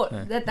taught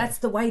that that's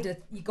the way to.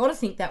 You got to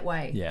think that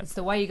way. Yeah. It's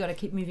the way you got to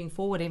keep moving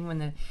forward, even when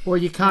the. Well,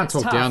 you can't it's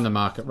talk tough. down the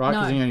market, right?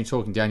 Because No. you're only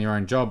talking down your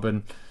own job,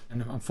 and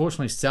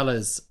unfortunately,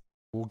 sellers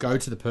will go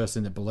to the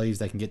person that believes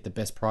they can get the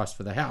best price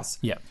for the house.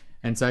 Yeah.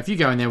 And so if you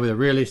go in there with a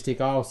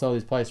realistic, I'll sell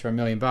this place for $1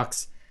 million,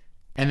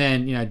 and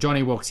then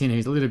Johnny walks in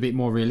who's a little bit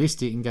more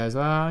realistic and goes,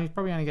 oh, he's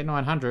probably only get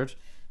 900.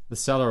 The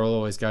seller will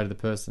always go to the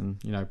person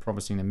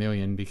promising $1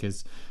 million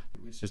because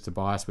it's just a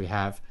bias we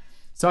have.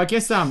 So I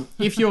guess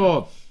if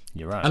you're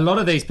right. a lot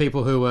of these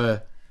people who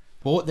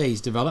bought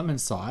these development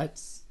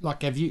sites,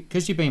 like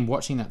because you've been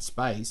watching that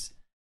space,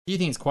 do you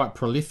think it's quite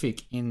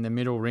prolific in the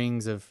middle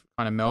rings of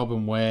kind of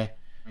Melbourne where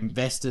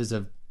investors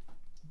have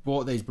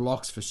bought these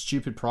blocks for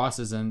stupid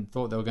prices and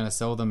thought they were going to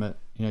sell them at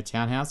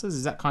townhouses?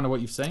 Is that kind of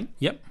what you've seen?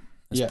 Yep.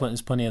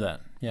 There's plenty of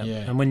that. Yeah. Yeah.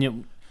 And when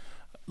you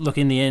look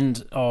in the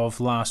end of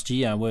last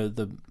year,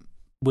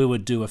 we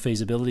would do a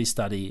feasibility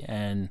study,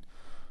 and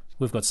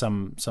we've got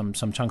some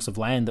chunks of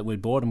land that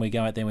we'd bought, and we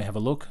go out there and we have a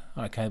look.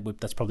 Okay,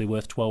 that's probably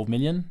worth 12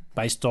 million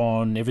based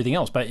on everything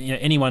else. But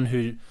anyone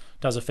who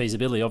does a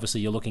feasibility,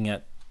 obviously you're looking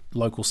at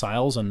local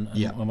sales and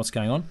what's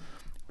going on.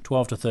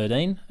 12 to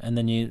 13, and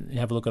then you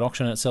have a look at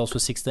auction and it sells for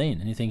 16,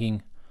 and you're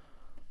thinking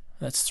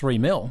that's 3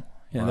 mil.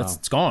 Wow.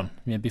 It's gone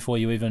before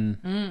you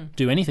even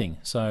do anything.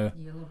 So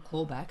Your little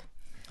clawback.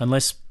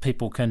 unless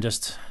people can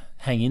just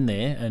hang in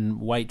there and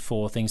wait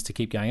for things to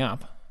keep going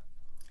up,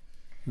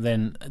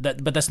 then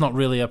but that's not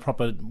really a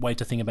proper way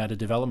to think about a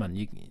development.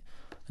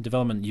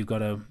 You've got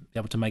to be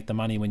able to make the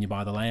money when you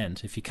buy the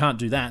land. If you can't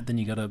do that, then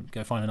you got to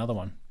go find another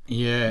one.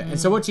 Yeah. And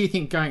so what do you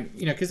think going,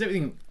 because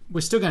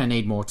we're still going to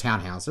need more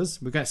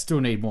townhouses. We're going to still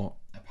need more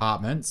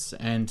apartments.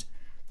 And,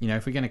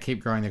 if we're going to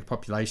keep growing the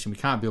population, we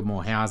can't build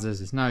more houses.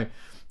 There's no,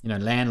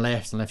 land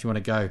left unless you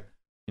want to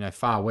go,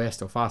 far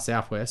west or far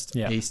southwest,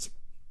 east.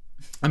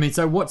 I mean,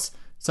 so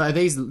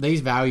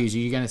these values, are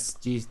you going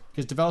to,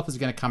 because developers are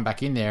going to come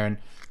back in there and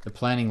the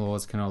planning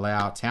laws can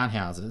allow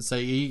townhouses. So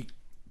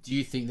do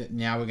you think that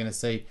now we're going to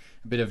see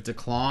a bit of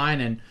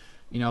decline and,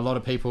 a lot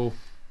of people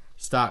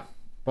start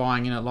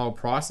buying in at lower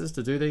prices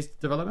to do these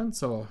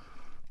developments, or?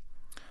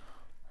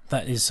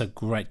 That is a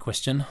great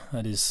question.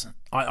 That is,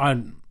 I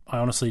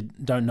honestly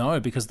don't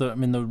know, because the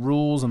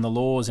rules and the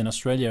laws in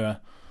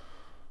Australia,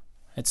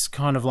 it's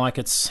kind of like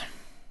it's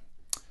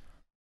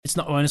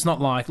not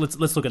like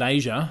let's look at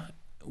Asia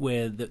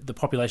where the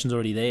population's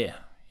already there.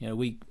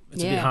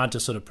 It's a bit hard to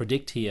sort of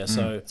predict here.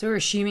 So we're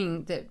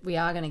assuming that we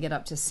are going to get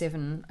up to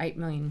 7-8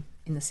 million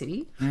in the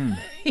city. Because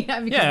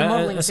the yeah,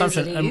 modelling says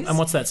it assumption. is. And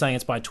what's that saying?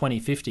 It's by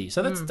 2050.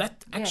 So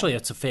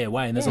it's a fair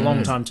way, and there's a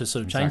long time to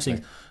sort of change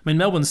things.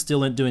 Melbourne's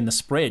still doing the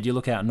spread. You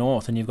look out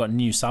north, and you've got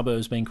new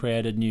suburbs being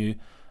created, new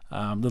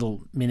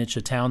little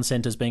miniature town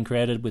centres being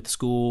created with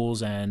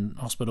schools and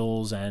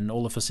hospitals and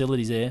all the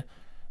facilities there.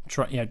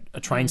 A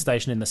train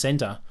station in the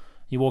centre.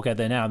 You walk out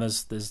there now, and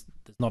there's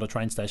not a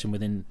train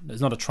station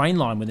there's not a train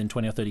line within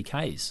 20 or 30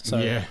 k's.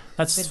 So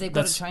but they've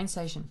got a train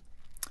station.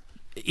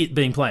 It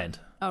being planned.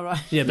 Oh, right.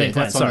 Yeah, being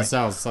planned. That's on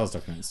Sorry. the sales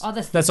documents. Oh,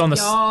 That's on the.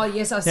 Oh,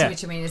 yes, I see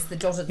what you mean. It's the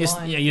dotted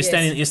line. Yeah, you're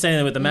standing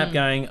there with the map,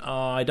 going,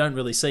 "Oh, I don't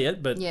really see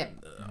it, but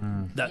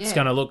that's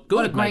going to look good."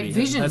 What a great maybe.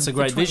 vision! That's a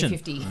great for vision.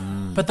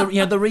 2050. But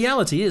the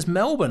reality is,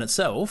 Melbourne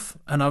itself,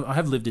 and I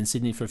have lived in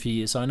Sydney for a few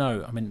years, so I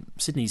know.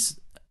 Sydney's,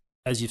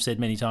 as you've said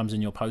many times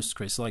in your posts,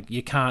 Chris, like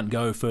you can't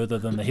go further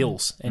than the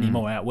hills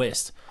anymore out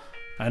west.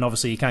 And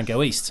obviously you can't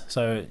go east,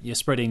 so you're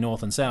spreading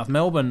north and south.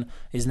 Melbourne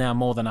is now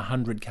more than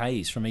 100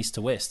 k's from east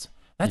to west.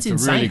 That's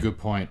insane. A really good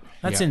point.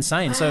 That's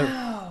insane. So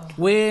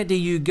where do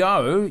you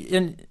go?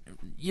 And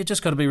you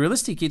just got to be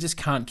realistic. You just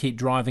can't keep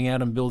driving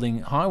out and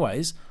building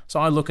highways. So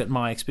I look at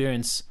my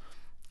experience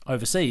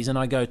overseas, and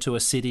I go to a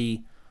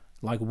city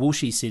like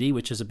Wuxi City,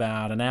 which is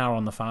about an hour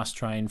on the fast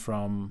train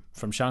from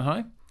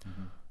Shanghai.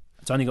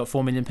 It's only got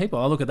 4 million people.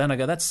 I look at that and I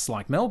go, that's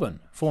like Melbourne,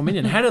 4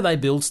 million. How do they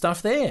build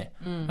stuff there?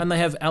 And they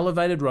have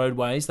elevated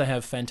roadways. They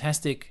have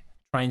fantastic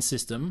train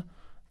system.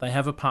 They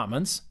have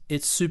apartments.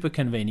 It's super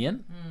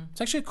convenient.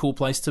 It's actually a cool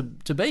place to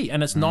be.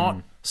 And it's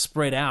not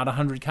spread out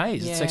 100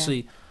 Ks. It's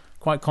actually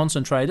quite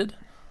concentrated.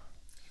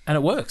 And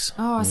it works.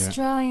 Oh,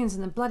 Australians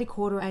and the bloody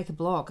quarter-acre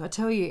block, I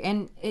tell you.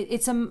 And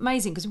it's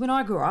amazing because when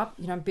I grew up,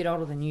 you know, I'm a bit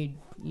older than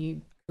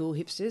you cool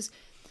hipsters.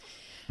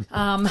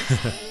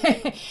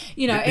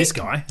 You know, this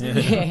guy,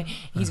 yeah,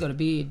 he's got a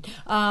beard.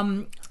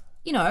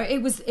 You know,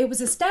 it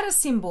was a status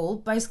symbol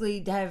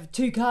basically to have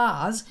 2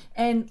 cars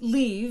and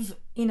live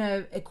in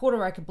a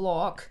quarter-acre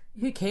block.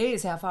 Who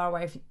cares how far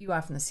away you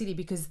are from the city?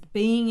 Because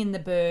being in the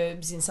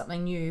burbs in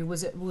something new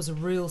was a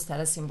real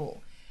status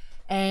symbol,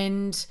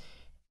 and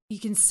you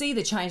can see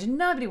the change. And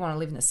nobody want to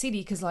live in the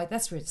city because, like,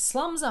 that's where the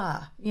slums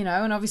are, you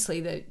know. And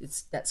obviously,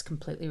 that's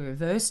completely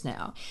reversed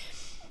now.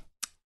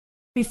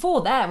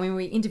 Before that, when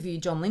we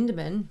interviewed John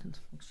Lindemann,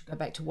 we should go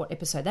back to what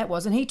episode that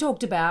was, and he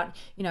talked about,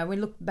 you know, we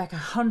looked back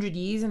 100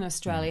 years in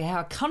Australia,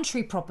 how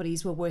country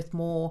properties were worth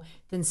more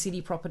than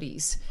city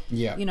properties.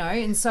 Yeah. You know,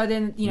 and so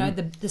then, you know,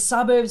 the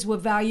suburbs were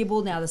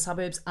valuable. Now the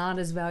suburbs aren't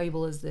as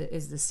valuable as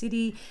the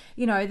city.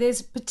 You know,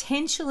 there's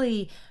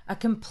potentially a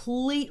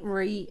complete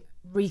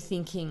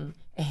rethinking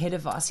ahead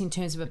of us in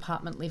terms of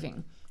apartment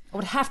living. I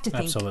would have to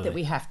think that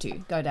we have to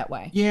go that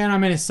way. Yeah, and I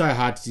mean, it's so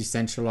hard to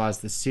decentralise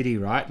the city,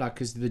 right? Like,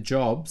 because the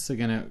jobs are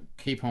going to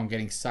keep on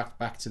getting sucked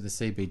back to the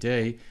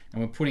CBD,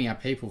 and we're putting our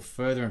people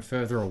further and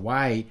further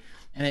away.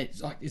 And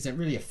it's like, is it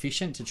really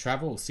efficient to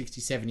travel 60,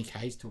 70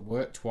 Ks to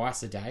work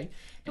twice a day?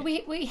 But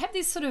we have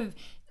this sort of,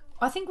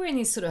 I think we're in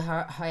this sort of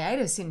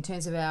hiatus in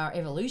terms of our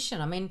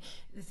evolution. I mean,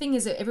 the thing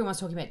is that everyone's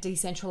talking about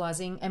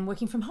decentralising and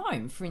working from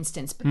home, for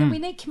instance, but then we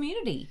need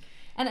community.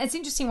 And it's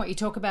interesting what you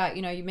talk about.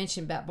 You know, you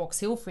mentioned about Box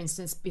Hill, for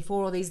instance,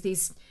 before. All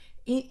these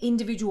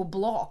individual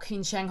block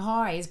in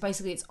Shanghai is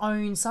basically its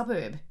own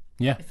suburb.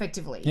 Yeah,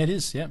 effectively. Yeah, it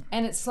is. Yeah,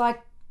 and it's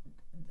like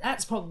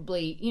that's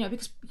probably, you know,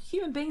 because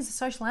human beings are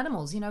social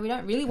animals. You know, we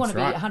don't really want to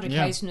be 100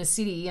 k's from the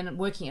city and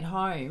working at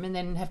home, and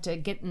then have to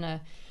get in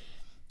a.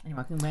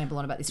 Anyway, I can ramble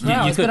on about this for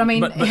hours, but I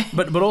mean,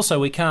 but also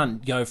we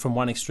can't go from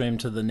one extreme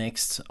to the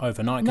next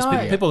overnight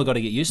because people have got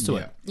to get used to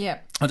it. Yeah,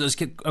 I'll just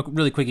give a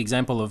really quick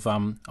example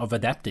of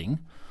adapting.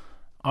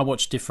 I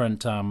watch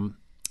different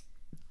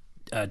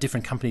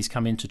companies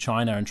come into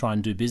China and try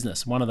and do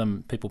business. One of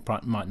them, people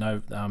might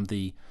know,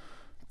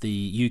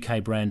 the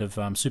UK brand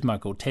of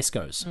supermarket called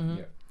Tesco's.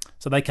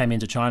 So they came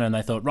into China and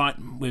they thought, right,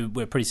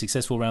 we're pretty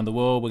successful around the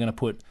world. We're going to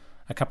put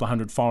a couple of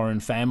hundred foreign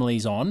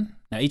families on.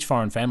 Now, each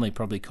foreign family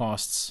probably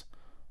costs,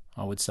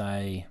 I would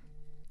say,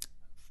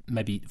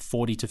 maybe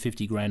 40 to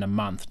 50 grand a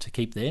month to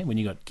keep there when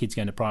you got kids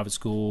going to private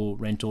school,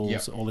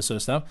 rentals, all this sort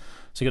of stuff.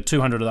 So you got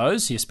 200 of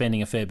those, so you're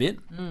spending a fair bit.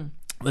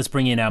 Let's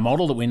bring in our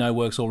model that we know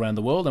works all around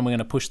the world, and we're going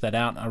to push that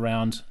out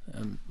around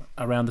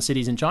the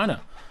cities in China.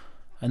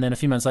 And then a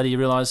few months later, you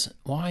realise,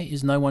 why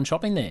is no one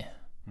shopping there?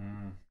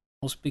 Well,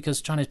 it's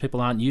because Chinese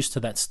people aren't used to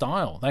that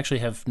style. They actually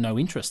have no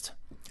interest.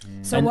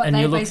 So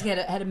they basically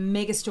had a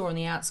mega store on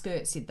the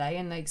outskirts, did they?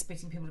 And they're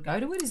expecting people to go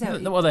to it? Is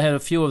that well, they had a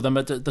few of them,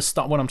 but the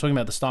style, what I'm talking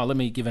about, the style, let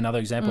me give another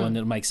example and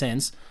it'll make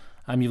sense.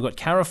 You've got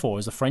Carrefour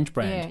as a French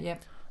brand. Yeah.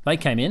 They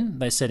came in,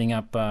 they're setting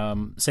up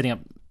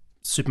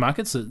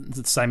supermarkets,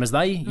 the same as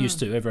they used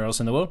to everywhere else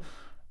in the world.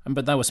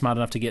 But they were smart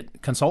enough to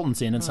get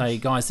consultants in and say,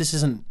 guys, this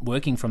isn't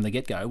working from the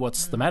get-go.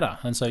 What's the matter?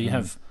 And so you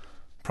have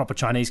proper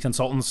Chinese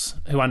consultants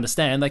who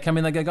understand. They come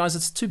in, they go, guys,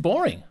 it's too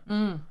boring.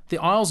 The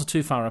aisles are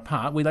too far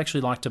apart. We'd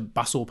actually like to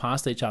bustle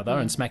past each other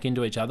and smack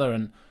into each other,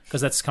 and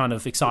because that's kind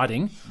of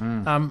exciting.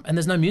 And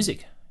there's no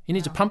music. You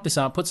need to pump this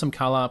up, put some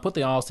colour, put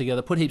the aisles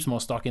together, put heaps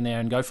more stock in there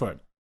and go for it.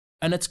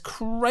 And it's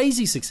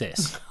crazy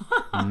success.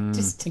 And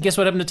guess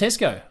what happened to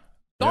Tesco?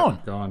 Gone.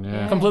 Yep, gone,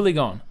 yeah. Completely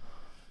gone.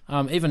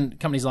 Even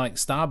companies like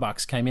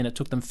Starbucks came in. It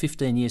took them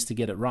 15 years to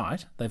get it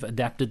right. They've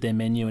adapted their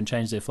menu and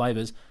changed their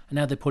flavours, and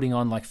now they're putting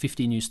on like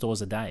 50 new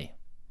stores a day.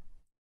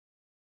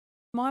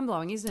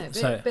 Mind-blowing, isn't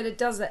it? But it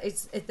does that.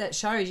 That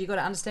shows you've got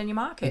to understand your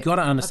market. You've got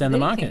to understand the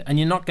market, and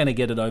you're not going to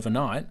get it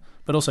overnight.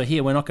 But also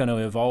here, we're not going to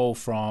evolve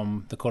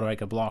from the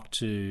quarter-acre block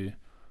to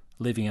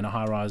living in a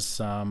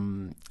high-rise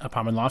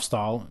apartment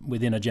lifestyle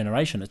within a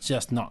generation. It's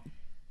just not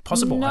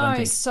possible, I don't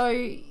think.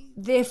 So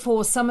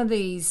therefore, some of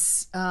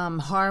these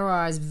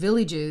high-rise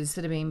villages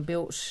that are being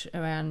built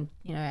around,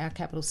 you know, our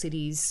capital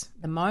cities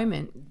at the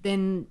moment,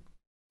 then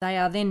they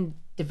are then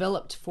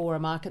developed for a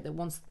market that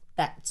wants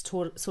that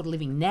sort of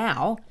living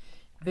now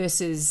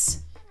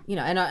versus, you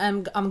know,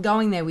 and I'm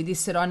going there with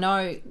this, that I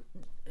know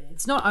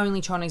it's not only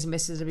Chinese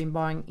investors that have been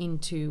buying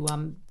into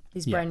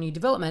these brand new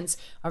developments.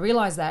 I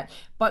realise that,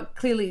 but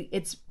clearly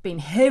it's been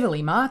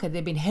heavily marketed.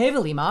 They've been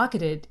heavily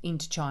marketed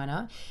into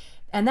China.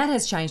 And that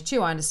has changed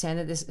too. I understand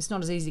that it's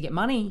not as easy to get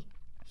money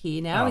here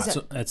now.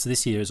 It's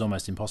this year is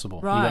almost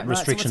impossible. Right, You've got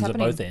restrictions so at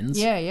both ends.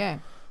 Yeah.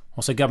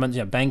 Also,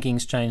 government,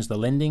 banking's changed the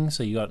lending,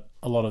 so you got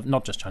a lot of,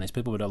 not just Chinese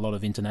people, but a lot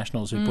of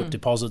internationals who put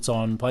deposits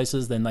on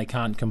places, then they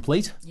can't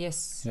complete.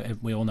 Yes.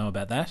 We all know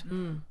about that.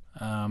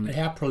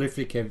 How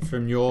prolific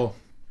from your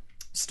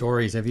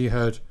stories have you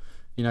heard,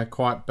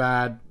 quite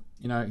bad,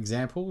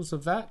 examples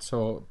of that,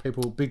 or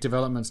big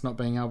developments not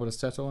being able to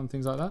settle and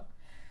things like that?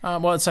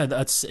 Well, I'd say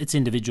that it's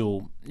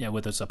individual,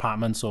 whether it's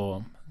apartments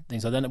or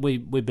things like that.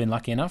 We've been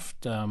lucky enough.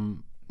 We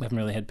haven't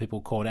really had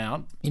people caught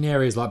out. In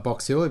areas like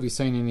Box Hill, have you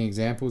seen any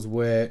examples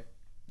where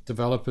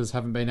developers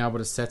haven't been able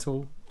to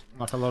settle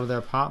like a lot of their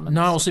apartments?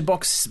 No, well, see,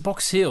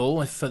 Box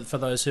Hill, for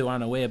those who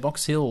aren't aware,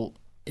 Box Hill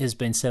has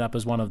been set up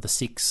as one of the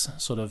 6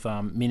 sort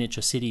of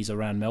miniature cities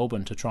around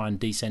Melbourne to try and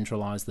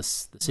decentralise the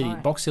city.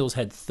 Right. Box Hill's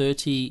had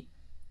 30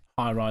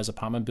 high-rise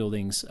apartment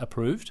buildings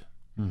approved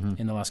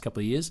in the last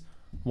couple of years.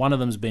 One of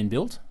them's been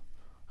built,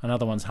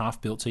 another one's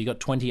half built. So you got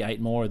 28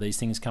 more of these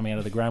things coming out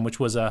of the ground, which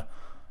was a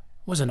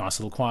nice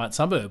little quiet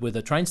suburb with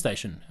a train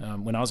station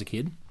when I was a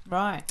kid.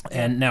 Right.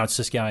 And now it's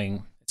just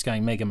going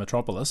mega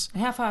metropolis.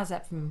 And how far is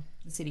that from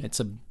the city?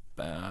 It's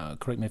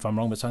correct me if I'm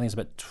wrong, but I think it's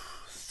about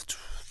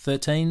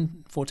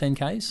 13, 14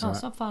 k's. Oh,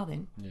 it's not far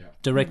then. Yeah.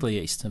 Directly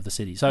east of the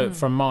city. So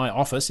from my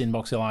office in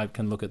Box Hill, I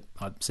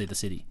see the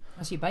city.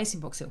 Oh, so you're based in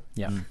Box Hill?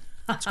 Yeah.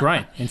 It's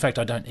great. In fact,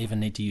 I don't even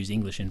need to use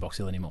English in Box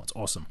Hill anymore. It's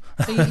awesome.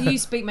 So you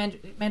speak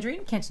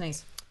Mandarin?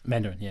 Cantonese?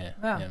 Mandarin, yeah.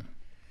 Wow. Yeah.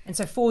 And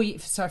so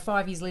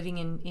 5 years living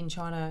in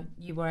China,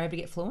 you were able to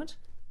get fluent?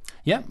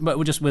 Yeah, but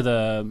we're just with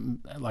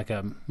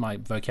my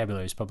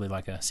vocabulary is probably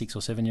like a 6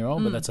 or 7 year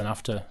old, but that's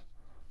enough to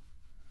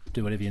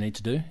do whatever you need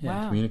to do.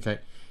 Yeah. Wow. Communicate.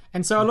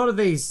 And so a lot of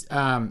these,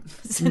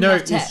 it's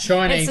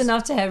Chinese. It's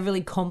enough to have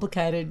really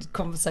complicated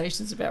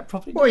conversations about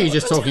property. Or you're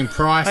just talking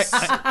price.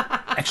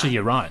 Actually,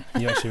 you're right.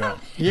 You're actually right.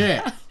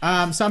 Yeah.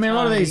 So I mean, a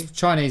lot of these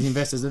Chinese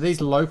investors, are these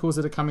locals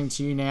that are coming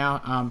to you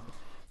now?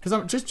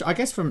 Because I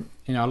guess from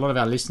a lot of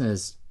our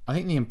listeners, I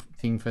think the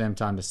thing for them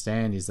to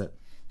understand is that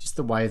just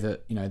the way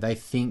that they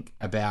think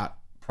about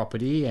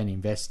property and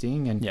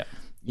investing, and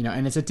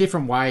and it's a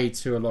different way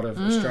to a lot of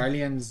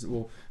Australians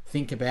will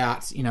think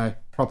about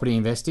property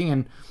investing,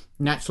 and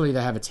naturally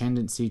they have a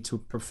tendency to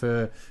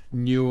prefer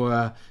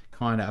newer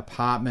kind of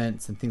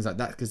apartments and things like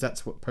that because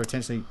that's what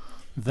potentially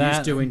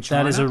used to in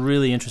China. That is a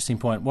really interesting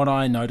point. What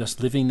I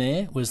noticed living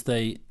there was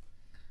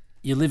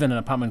you live in an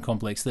apartment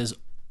complex. There's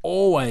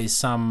always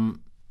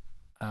some.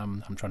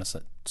 I'm trying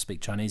to speak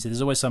Chinese.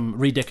 There's always some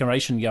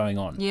redecoration going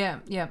on. Yeah,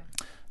 yeah.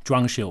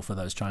 Zhuangxiu for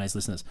those Chinese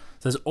listeners.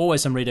 So there's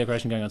always some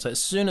redecoration going on. So as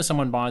soon as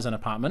someone buys an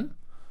apartment,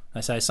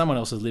 they say someone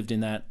else has lived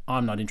in that.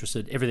 I'm not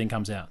interested. Everything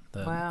comes out.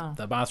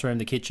 The bathroom,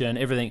 the kitchen,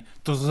 everything.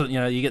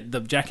 You get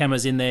the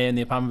jackhammers in there in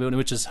the apartment building,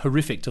 which is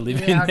horrific to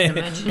live in I can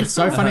there. imagine. It's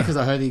so funny because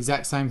I heard the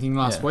exact same thing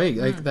last week.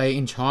 They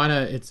in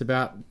China, it's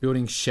about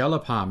building shell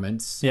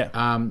apartments,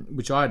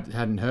 which I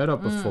hadn't heard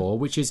of before,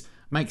 which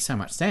makes so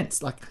much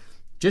sense. Like,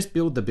 just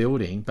build the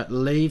building, but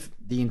leave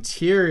the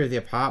interior of the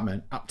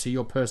apartment up to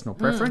your personal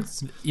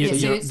preference.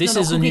 This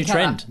is a new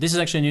trend. This is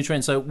actually a new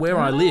trend. So where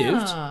I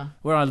lived,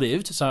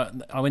 so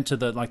I went to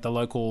the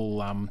local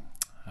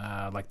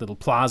little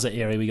plaza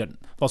area. We got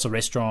lots of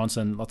restaurants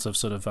and lots of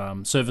sort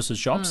of services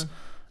shops.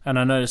 And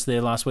I noticed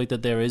there last week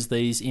that there is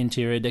these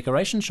interior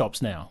decoration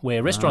shops now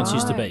where restaurants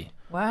used to be.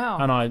 Wow.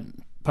 And I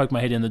poked my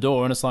head in the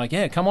door and it's like,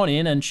 come on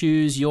in and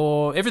choose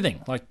your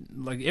everything. Like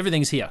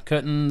everything's here.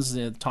 Curtains,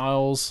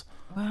 tiles.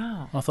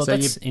 Wow. I thought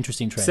that's an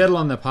interesting trend. Settle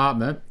on the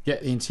apartment,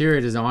 get the interior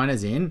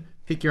designers in,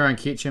 pick your own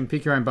kitchen,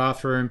 pick your own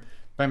bathroom,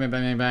 bang, bang,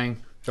 bang, bang, bang,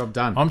 job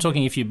done. I'm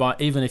talking if you buy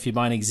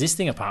an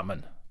existing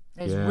apartment.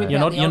 You're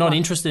not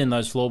interested in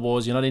those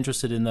floorboards, you're not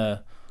interested in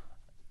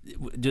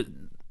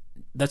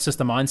that's just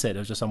the mindset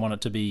of just I want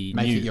it to be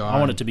new. I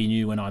want it to be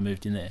new when I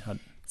moved in there.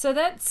 So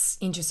that's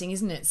interesting,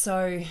 isn't it?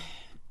 So,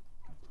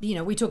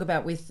 we talk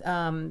about with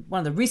one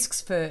of the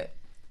risks for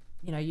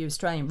your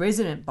Australian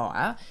resident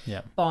buyer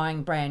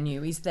buying brand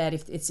new is that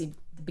if it's in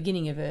the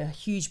beginning of a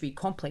huge big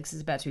complex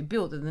is about to be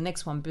built and the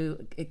next one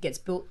it gets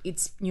built,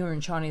 it's newer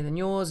and shinier than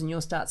yours and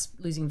yours starts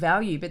losing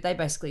value, but they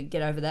basically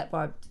get over that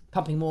by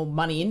pumping more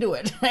money into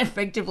it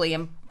effectively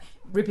and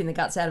ripping the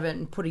guts out of it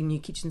and putting new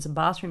kitchens and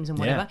bathrooms and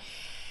whatever.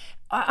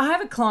 I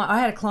had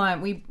a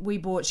client we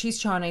bought, she's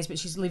Chinese but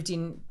she's lived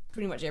in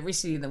pretty much every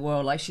city in the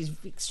world. Like, she's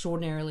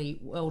extraordinarily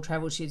well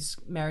travelled. She's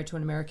married to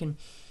an American.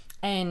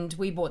 And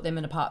we bought them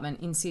an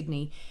apartment in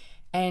Sydney,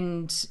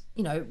 and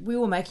we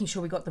were making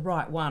sure we got the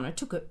right one. It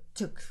took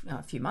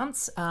a few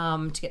months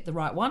to get the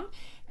right one,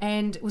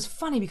 and it was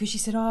funny because she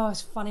said, "Oh, it's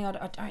funny. I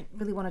don't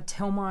really want to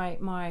tell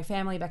my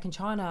family back in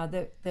China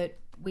that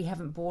we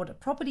haven't bought a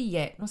property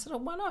yet." And I said, "Oh,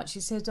 why not?" She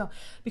said, "Oh,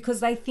 because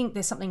they think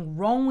there's something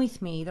wrong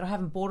with me that I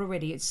haven't bought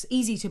already. It's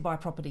easy to buy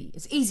property.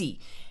 It's easy."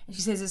 And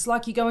she says, "It's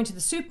like you go into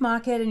the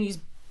supermarket and you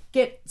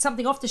get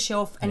something off the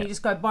shelf and you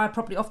just go buy a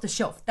property off the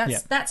shelf.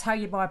 That's how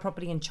you buy a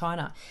property in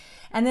China."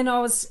 And then I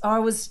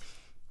was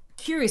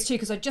curious too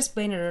because I'd just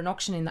been at an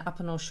auction in the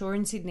Upper North Shore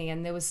in Sydney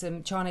and there was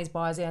some Chinese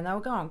buyers there and they were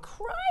going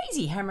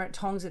crazy hammer at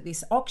tongs at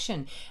this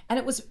auction. And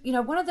it was,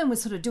 one of them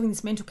was sort of doing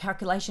this mental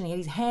calculation. He had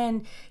his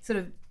hand sort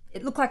of,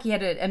 it looked like he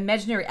had an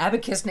imaginary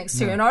abacus next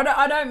to him. And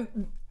I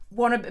don't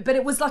want to, but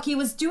it was like he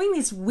was doing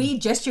this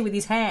weird gesture with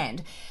his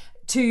hand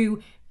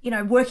to,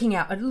 working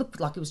out. It looked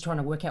like he was trying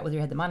to work out whether he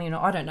had the money or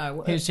not. I don't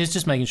know. He was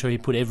just making sure he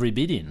put every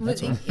bid in.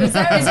 That's all. Is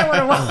that what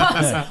it was?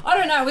 I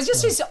don't know. It was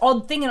just this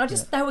odd thing, and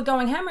they were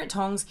going hammer at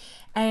tongs,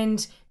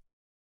 and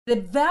the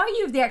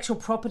value of the actual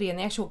property and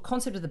the actual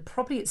concept of the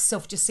property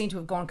itself just seemed to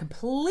have gone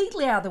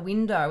completely out of the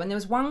window. And there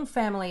was one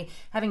family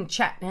having a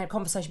chat and had a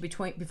conversation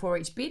before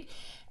each bid,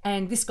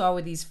 and this guy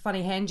with his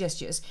funny hand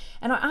gestures.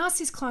 And I asked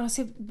this client, I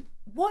said,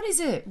 what is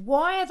it?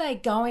 Why are they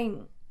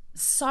going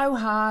so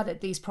hard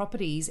at these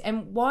properties,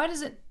 and why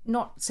does it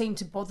not seem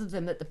to bother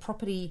them that the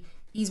property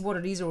is what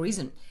it is or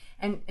isn't?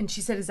 And she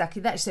said exactly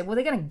that. She said, well,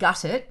 they're going to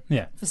gut it,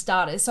 for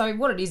starters, so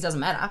what it is doesn't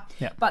matter.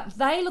 But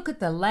they look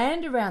at the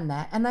land around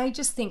that and they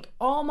just think,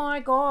 oh my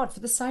God, for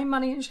the same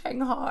money in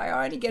Shanghai,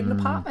 I only get an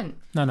apartment.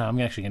 No, I'm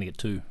actually going to get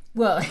two.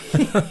 Well,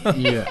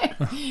 Yeah.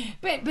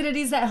 but it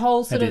is that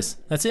whole sort It of... is.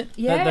 That's it.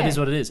 Yeah. That is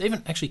what it is.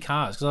 Even actually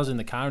cars, because I was in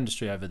the car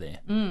industry over there.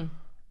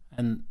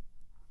 And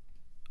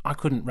I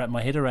couldn't wrap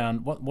my head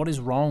around what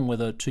is wrong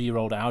with a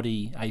 2-year-old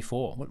Audi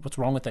A4. What's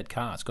wrong with that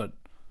car? It's got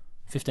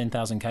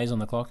 15,000 Ks on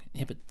the clock.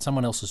 Yeah, but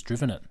someone else has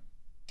driven it.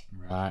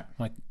 Right.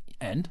 Like,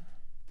 and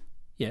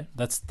yeah,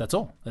 that's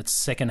all. That's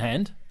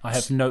second-hand. I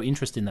have no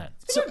interest in that.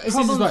 So is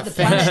this like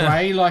feng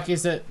shui? Like,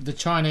 is it the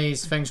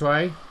Chinese feng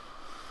shui?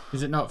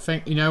 Is it not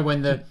feng?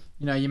 When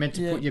you're meant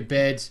to put your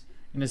bed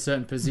in a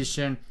certain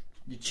position,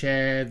 your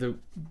chair,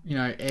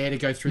 air to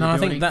go through the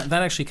building. No, I think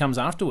that actually comes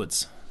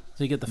afterwards.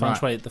 So you get the feng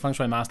shui. The feng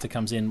shui master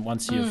comes in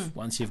once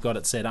you've got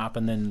it set up,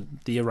 and then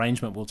the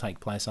arrangement will take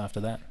place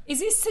after that. Is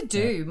this to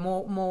do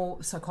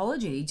more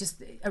psychology,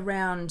 just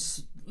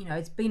around,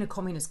 it's been a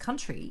communist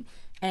country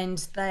and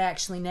they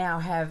actually now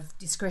have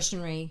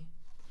discretionary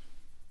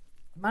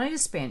money to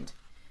spend,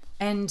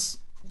 and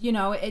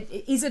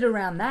is it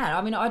around that?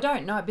 I mean, I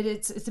don't know, but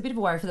it's a bit of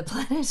a worry for the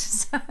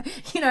planet,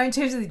 in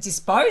terms of the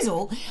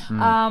disposal.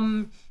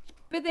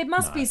 But there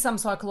must be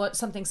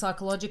something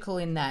psychological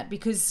in that,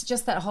 because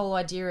just that whole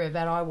idea of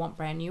that I want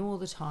brand new all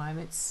the time,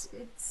 It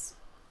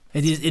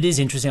is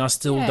interesting. I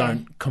still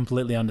don't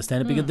completely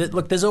understand it, because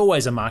look, there's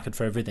always a market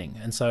for everything,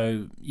 and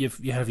so you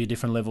have your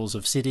different levels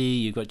of city.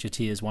 You've got your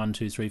tiers 1,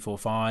 2, 3, 4,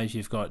 5.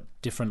 You've got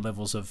different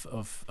levels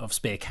of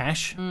spare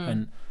cash,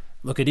 and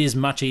look, it is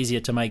much easier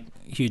to make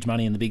huge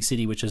money in the big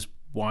city, which is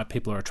why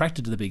people are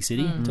attracted to the big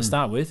city to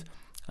start with.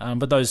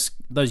 But those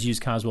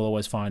used cars will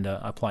always find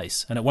a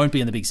place, and it won't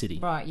be in the big city.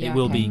 Right, yeah. It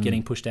will be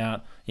getting pushed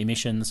out,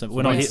 emissions.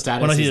 We're not here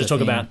to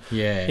talk about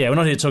we're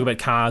not here to talk about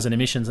cars and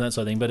emissions and that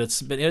sort of thing.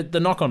 But the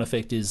knock-on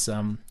effect is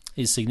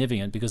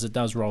significant, because it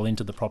does roll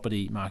into the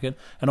property market.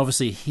 And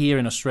obviously here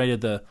in Australia,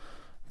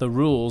 the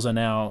rules are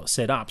now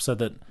set up so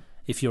that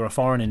if you're a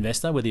foreign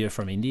investor, whether you're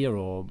from India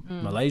or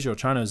Malaysia or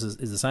China, is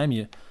the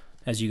same.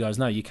 As you guys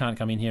know, you can't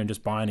come in here and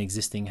just buy an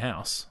existing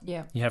house.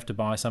 Yeah, you have to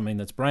buy something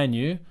that's brand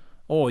new,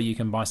 or you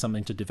can buy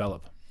something to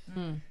develop.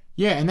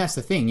 Yeah, and that's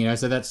the thing,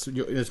 so that's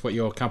what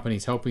your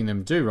company's helping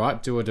them do,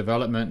 right? Do a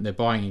development. They're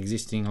buying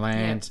existing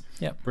land,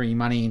 bringing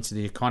money into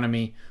the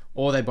economy,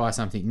 or they buy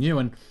something new.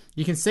 And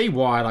you can see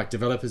why, like,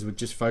 developers would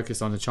just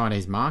focus on the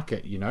Chinese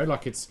market.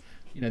 Like it's,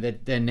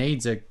 their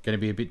needs are going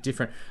to be a bit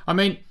different. I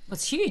mean,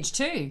 it's huge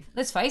too.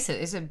 Let's face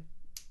it. It's a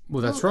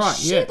that's right.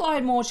 Yeah,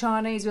 shitload more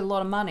Chinese with a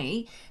lot of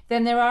money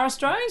than there are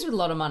Australians with a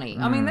lot of money.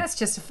 I mean, that's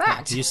just a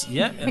fact.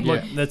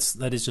 Look,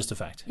 that is just a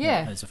fact.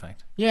 Yeah, that's a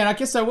fact. Yeah, and I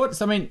guess so.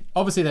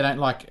 Obviously they don't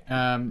like,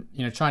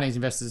 Chinese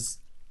investors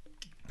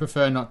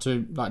prefer not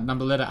to like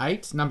number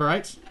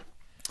 8.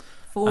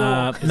 4.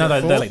 No,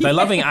 they're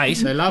loving 8.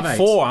 They love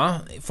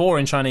 8. 4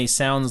 in Chinese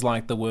sounds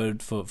like the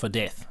word for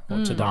death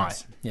or to die.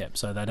 Right. Yeah,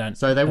 so they don't.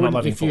 So they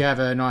wouldn't. If you have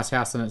a nice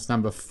house and it's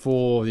number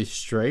 4 this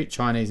street,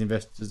 Chinese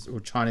investors or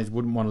Chinese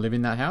wouldn't want to live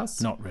in that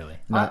house. Not really.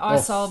 No, I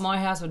sold my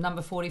house with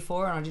number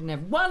 44, and I didn't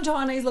have one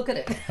Chinese look at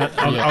it.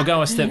 I'll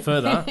go a step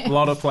further. A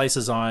lot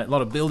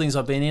of buildings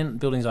I've been in,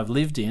 buildings I've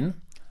lived in,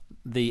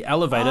 the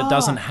elevator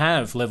doesn't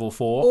have level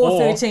 4 or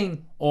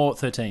 13. Or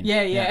 13.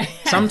 Yeah.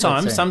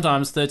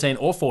 Sometimes 13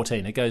 or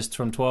 14. It goes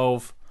from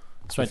 12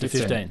 straight to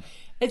 15.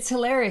 It's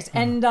hilarious.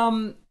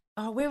 And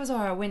where was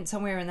I? I went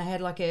somewhere and they had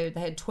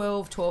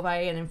 12,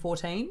 12A, and then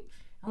 14.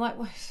 I'm like,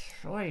 well,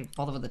 I don't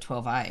bother with the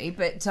 12A,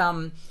 but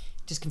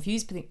just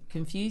confuse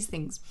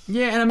things.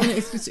 Yeah, and I mean,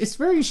 it's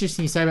very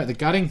interesting you say about the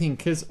gutting thing,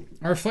 because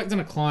I reflect on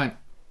a client,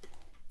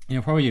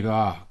 probably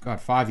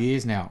 5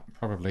 years now,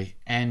 probably,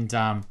 and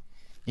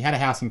he had a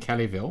house in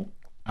Kellyville,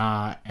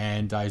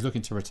 and he's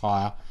looking to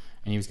retire,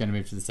 and he was going to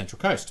move to the Central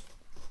Coast.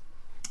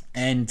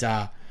 And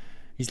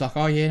he's like,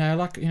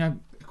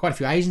 quite a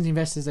few Asian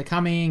investors are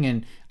coming,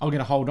 and I'm going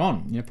to hold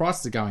on.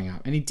 Prices are going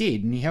up. And he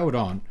did, and he held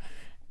on.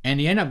 And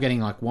he ended up getting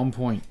like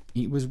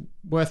it was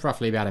worth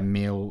roughly about $1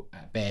 million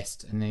at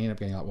best, and then he ended up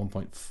getting like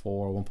 1.4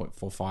 or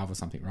 1.45 or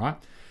something, right?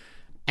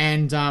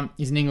 And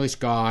he's an English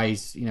guy,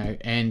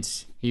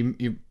 and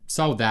he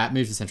sold that,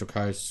 moved to the Central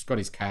Coast, got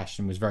his cash,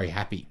 and was very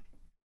happy.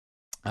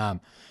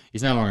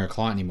 He's no longer a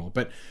client anymore.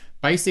 But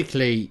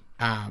basically,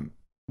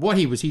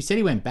 he said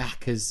he went back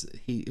because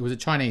it was a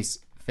Chinese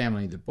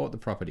family that bought the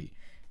property,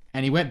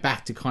 And he went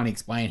back to kind of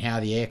explain how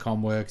the aircon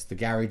works, the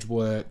garage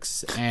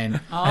works, and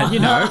you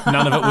know,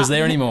 None of it was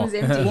there anymore.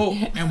 It was empty. well,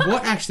 and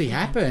what actually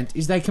happened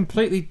is they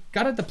completely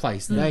gutted the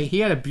place. He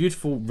had a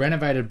beautiful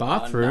renovated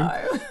bathroom,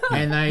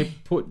 and they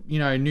put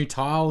new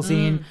tiles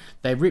in.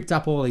 They ripped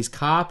up all his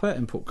carpet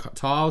and put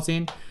tiles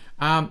in.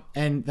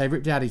 And they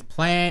ripped out his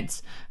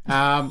plants. He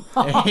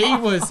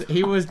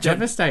was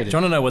devastated. Do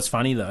you want to know what's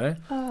funny though?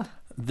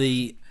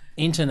 The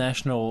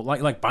international,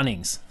 like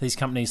Bunnings, these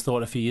companies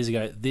thought a few years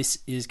ago, this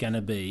is going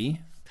to be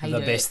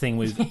the best thing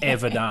we've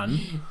ever done.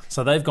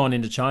 So they've gone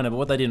into China, but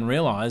what they didn't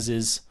realise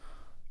is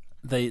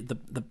the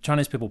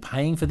Chinese people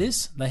paying for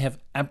this, they have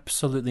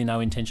absolutely no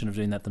intention of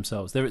doing that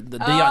themselves. The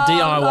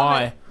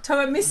DIY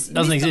Tom, missed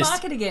doesn't the exist.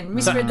 market again.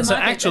 Misread the market. So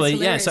actually,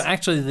 That's hilarious. So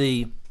actually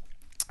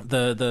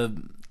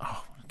the I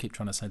keep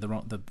trying to say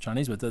the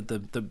Chinese word,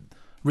 the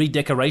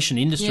redecoration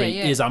industry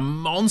is a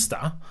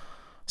monster.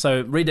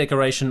 So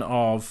redecoration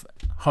of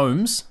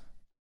homes,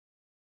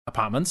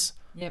 apartments,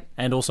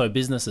 and also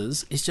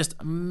businesses is just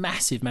a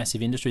massive,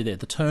 massive industry there.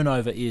 The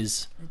turnover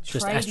is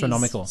just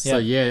astronomical. So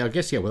I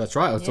guess well that's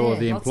right. It's all of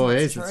the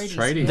employees, it's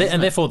tradies,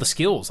 and therefore the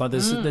skills. Like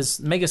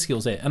there's mega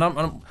skills there.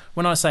 And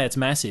when I say it's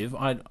massive,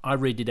 I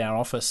redid our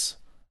office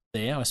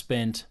there. I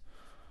spent.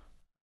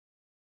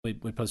 We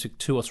probably took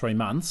 2 or 3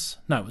 months.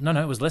 No,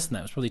 it was less than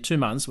that. It was probably 2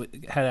 months. We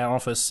had our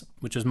office,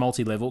 which was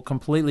multi-level,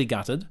 completely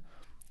gutted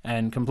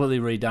and completely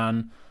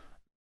redone,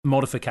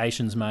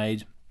 modifications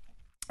made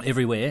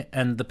everywhere,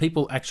 and the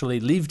people actually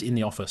lived in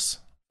the office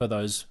for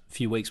those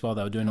few weeks while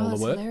they were doing all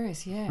the work.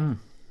 Hilarious, yeah.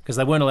 Because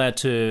they weren't allowed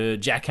to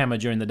jackhammer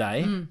during the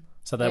day,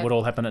 so that would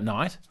all happen at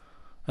night.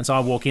 And so I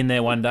walk in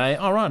there one day,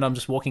 all right, I'm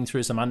just walking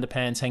through some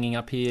underpants hanging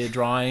up here,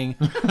 drying.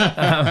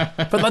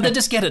 But they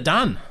just get it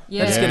done.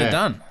 Yeah. They just get it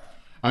done.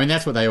 I mean,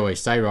 that's what they always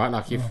say, right?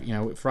 Like, if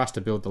for us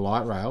to build the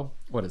light rail,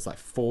 it's like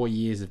 4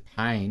 years of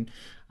pain.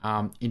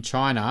 In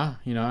China,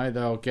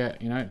 they'll get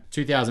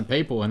 2,000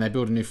 people and they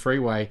build a new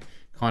freeway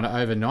kind of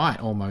overnight,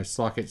 almost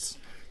like it's.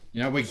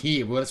 We're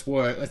here. Well, let's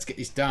work. Let's get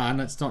this done.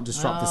 Let's not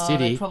disrupt the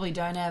city. They probably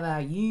don't have our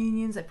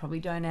unions. They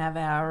probably don't have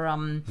our our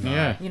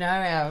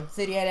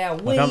 38-hour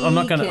week. Look, I'm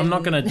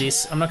not going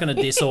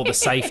to diss all the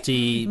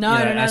safety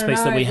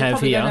aspects that we have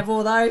probably here. Don't have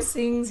all those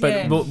things.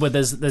 But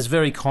there's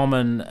very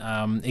common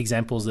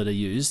examples that are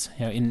used.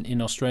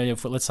 In Australia,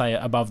 for, let's say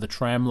above the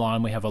tram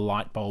line, we have a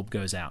light bulb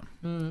goes out.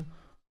 In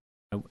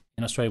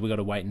Australia, we've got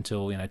to wait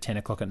until 10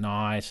 o'clock at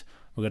night.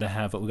 We've got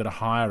to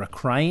hire a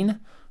crane.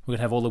 We're going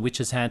to have all the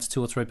witches' hats,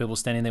 2 or 3 people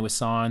standing there with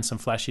signs, some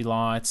flashy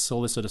lights,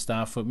 all this sort of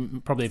stuff. We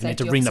probably even need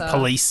to ring the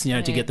police,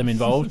 to get them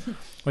involved.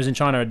 Whereas in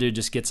China, a dude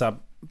just gets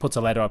up, puts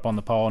a ladder up on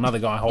the pole, another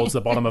guy holds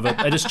the bottom of it.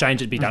 They just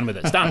change it, be done with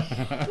it. It's done.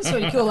 That's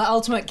what you call the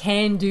ultimate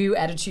can-do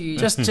attitude.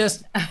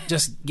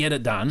 Just get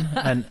it done.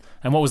 And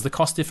what was the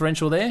cost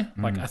differential there?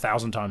 Like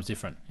 1,000 times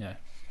different. Yeah.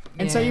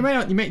 And so you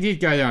did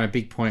go there on a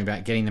big point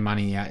about getting the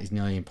money out is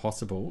nearly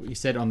impossible. You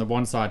said on the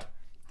one side,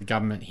 the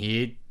government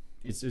here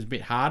it's a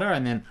bit harder,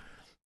 and then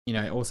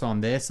also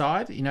on their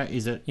side,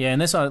 is it? Yeah, and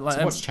their side,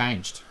 so what's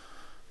changed?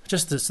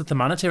 Just the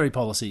monetary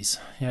policies.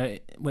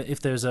 If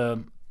there's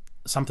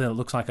something that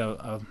looks like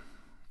a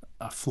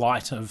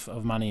flight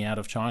of money out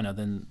of China,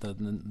 then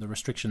the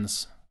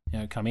restrictions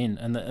come in,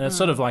 and it's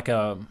sort of like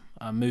a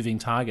moving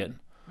target.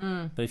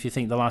 But if you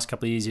think the last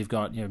couple of years, you've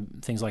got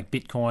things like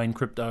Bitcoin,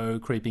 crypto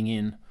creeping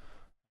in,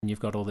 and you've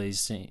got all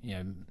these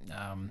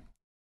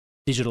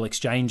digital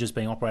exchanges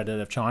being operated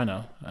out of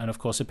China, and of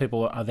course, if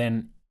people are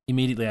then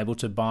immediately able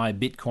to buy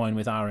Bitcoin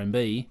with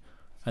RMB,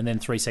 and then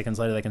 3 seconds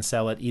later they can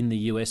sell it in the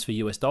US for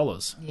US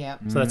dollars. Yeah.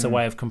 So that's a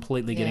way of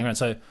completely getting around.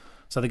 So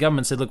the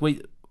government said, look,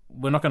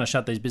 we're not going to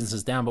shut these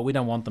businesses down, but we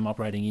don't want them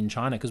operating in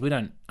China because we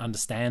don't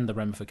understand the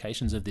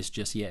ramifications of this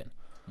just yet.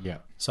 Yeah.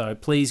 So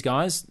please,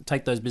 guys,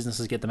 take those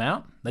businesses, get them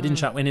out. They didn't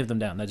shut any of them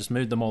down. They just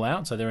moved them all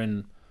out. So they're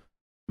in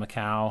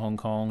Macau, Hong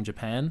Kong,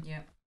 Japan.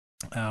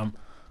 Yeah.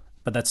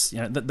 But that's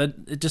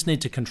it just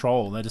need to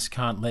control. They just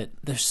can't let.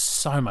 There's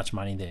so much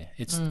money there.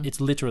 It's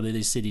literally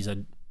these cities are.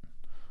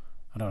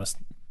 I don't want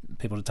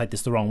people to take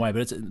this the wrong way,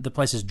 but the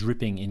place is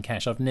dripping in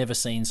cash. I've never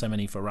seen so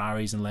many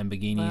Ferraris and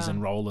Lamborghinis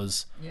and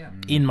rollers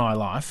in my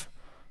life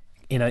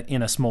in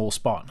a small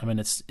spot. I mean,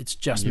 it's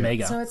just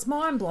mega. So it's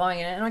mind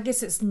blowing, and I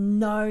guess it's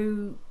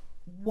no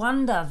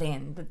wonder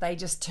then that they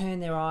just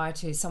turn their eye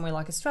to somewhere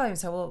like Australia and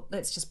say, well,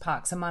 let's just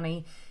park some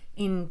money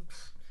in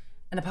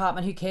an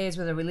apartment. Who cares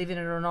whether we live in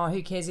it or not?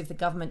 Who cares if the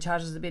government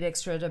charges a bit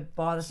extra to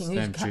buy the thing?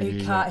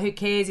 Who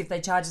cares if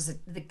they charge us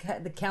the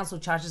council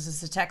charges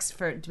us a tax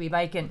for it to be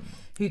vacant?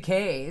 Who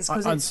cares?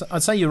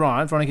 I'd say you're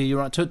right, Veronica. You're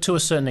right to a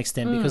certain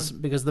extent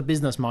because the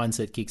business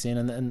mindset kicks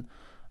in,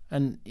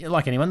 and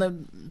like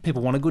anyone,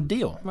 people want a good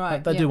deal.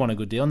 Right, they do want a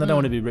good deal, and they don't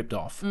want to be ripped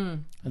off.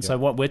 And so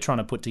what we're trying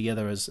to put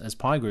together as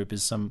Pi Group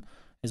is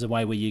a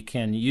way where you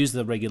can use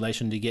the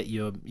regulation to get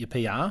your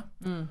PR.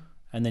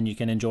 And then you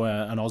can enjoy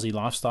an Aussie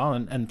lifestyle.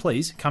 And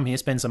please, come here,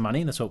 spend some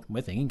money. That's what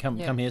we're thinking.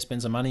 Come here,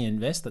 spend some money,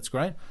 invest. That's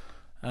great.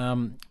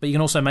 But you can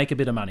also make a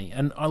bit of money.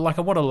 And what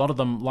a lot of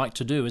them like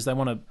to do is they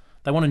want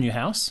a new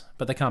house,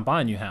 but they can't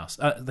buy a new house.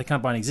 They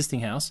can't buy an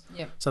existing house.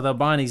 Yep. So they'll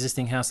buy an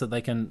existing house that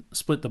they can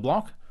split the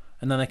block,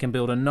 and then they can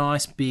build a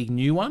nice big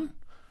new one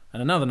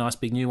and another nice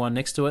big new one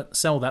next to it,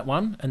 sell that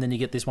one, and then you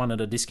get this one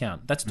at a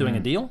discount. That's doing a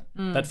deal.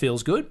 That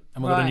feels good,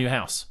 and we've got a new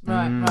house.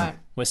 Right.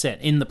 We're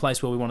set in the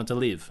place where we wanted to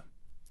live,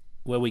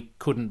 where we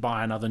couldn't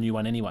buy another new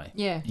one anyway.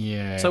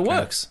 Yeah. So it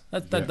works.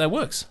 That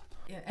works.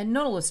 Yeah, and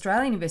not all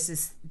Australian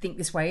investors think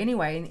this way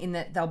anyway, in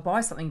that they'll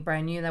buy something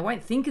brand new and they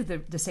won't think of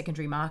the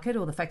secondary market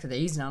or the fact that there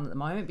is none at the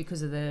moment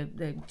because of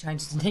the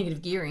changes to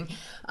negative gearing.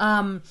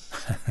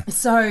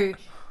 So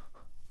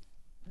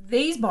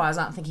these buyers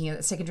aren't thinking of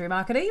the secondary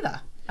market either,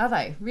 are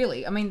they?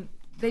 Really? I mean,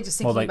 they're just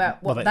thinking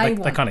about what they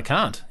want. They kind of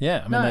can't.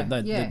 Yeah. I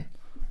mean,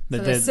 So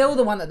they sell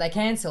the one that they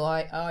can sell.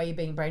 Are you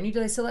being brand new? Do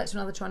they sell that to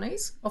another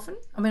Chinese often?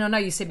 I mean, I know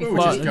you said before.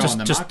 Well, it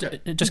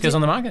just goes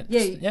on the market.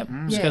 Yeah. Yep.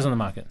 Just goes on the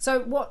market.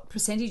 So what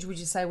percentage would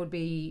you say would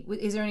be,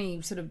 is there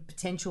any sort of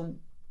potential,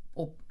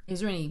 or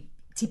is there any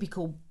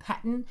typical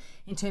pattern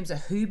in terms of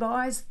who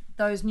buys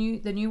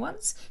the new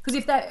ones? Because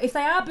if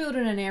they are built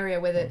in an area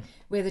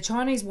where the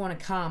Chinese want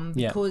to come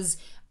because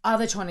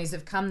other Chinese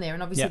have come there,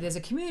 and obviously there's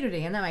a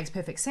community, and that makes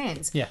perfect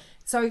sense. Yeah.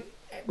 So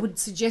it would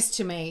suggest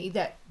to me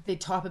that the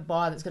type of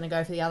buyer that's going to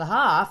go for the other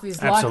half is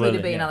likely to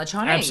be another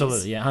Chinese.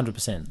 Absolutely,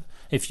 100%.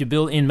 If you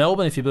build in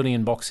Melbourne, if you're building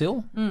in Box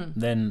Hill,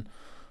 then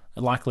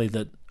likely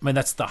that, I mean,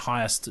 that's the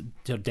highest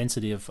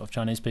density of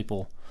Chinese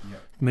people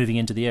moving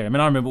into the area. I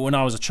mean, I remember when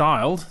I was a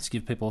child, to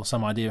give people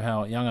some idea of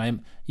how young I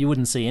am, you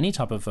wouldn't see any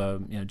type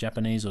of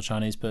Japanese or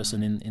Chinese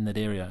person in that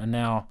area. And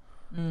now,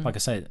 like I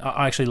say,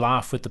 I actually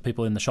laugh with the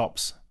people in the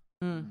shops.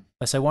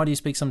 They say, "Why do you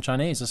speak some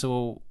Chinese?" I say,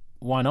 "Well,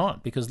 why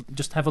not? Because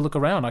just have a look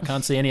around. I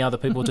can't see any other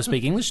people to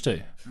speak English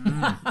to."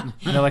 And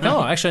they're like,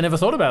 "Oh, actually, I never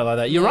thought about it like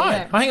that. You're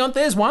right. Oh, hang on,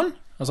 there's one."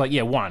 I was like,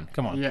 "Yeah, one.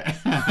 Come on." Yeah.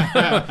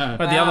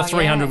 But the other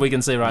 300 we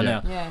can see right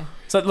now. Yeah.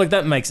 So look,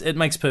 that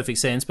makes perfect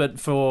sense. But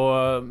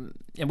for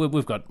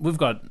we've got.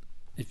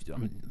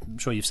 I'm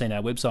sure you've seen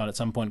our website at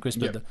some point, Chris.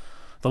 But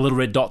the little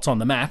red dots on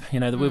the map.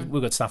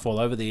 We've got stuff all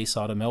over the east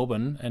side of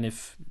Melbourne. And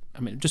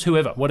just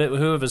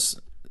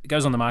whoever's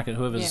goes on the market,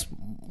 whoever's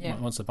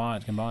wants to buy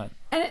it can buy it.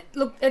 And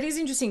it is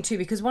interesting too,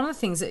 because one of the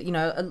things that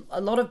a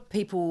lot of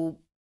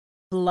people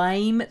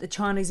blame the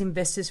Chinese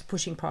investors for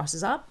pushing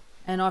prices up,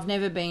 and I've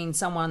never been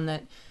someone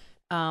that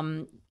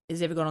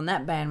has ever got on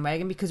that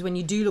bandwagon, because when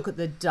you do look at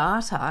the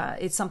data,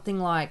 it's something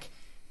like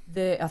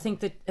I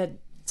think that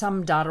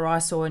some data I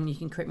saw, and you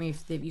can correct me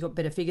if you've got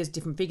better figures,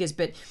 different figures,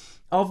 but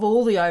of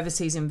all the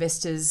overseas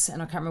investors,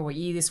 and I can't remember what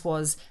year this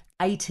was,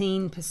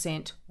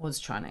 18% was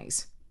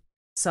Chinese.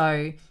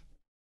 So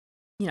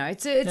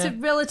it's a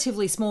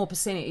relatively small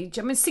percentage.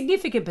 I mean,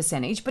 significant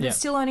percentage, but it's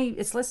still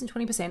it's less than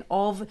 20%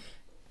 of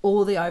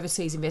all the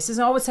overseas investors.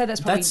 And I would say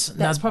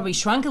that's probably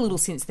shrunk a little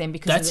since then.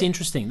 Because that's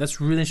interesting.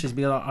 That's really interesting.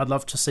 Because I'd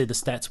love to see the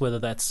stats, whether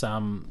that's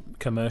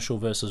commercial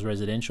versus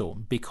residential.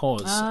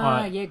 Because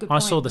I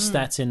saw the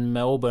stats in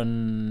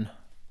Melbourne.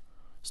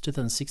 It was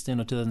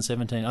 2016 or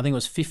 2017. I think it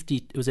was 50.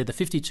 It was either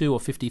 52 or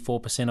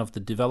 54% of the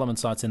development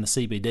sites in the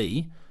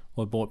CBD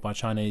were bought by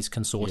Chinese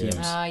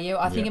consortiums.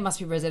 I think it must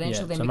be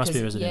residential then. So it must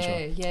be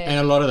residential. And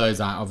a lot of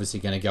those aren't obviously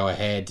going to go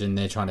ahead, and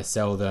they're trying to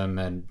sell them,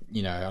 and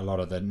a lot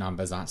of the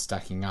numbers aren't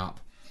stacking up.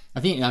 I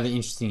think another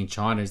interesting in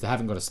China is they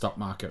haven't got a stock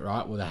market,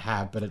 right? Well, they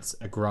have, but it's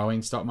a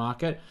growing stock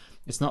market.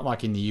 It's not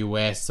like in the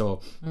US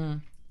or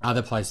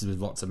other places with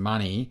lots of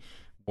money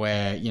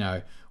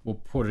where, we'll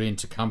put it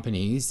into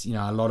companies.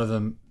 A lot of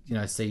them,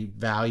 see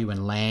value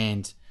in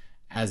land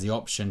as the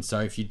option. So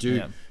if you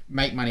do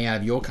make money out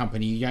of your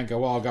company, you don't go,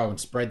 well, I'll go and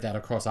spread that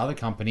across other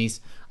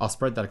companies. I'll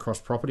spread that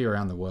across property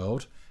around the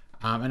world.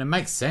 And it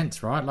makes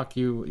sense, right? Like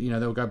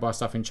they'll go buy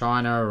stuff in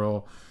China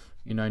or,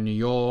 New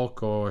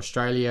York or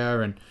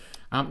Australia.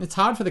 And it's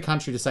hard for the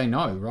country to say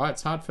no, right?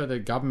 It's hard for the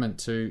government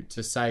to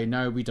say,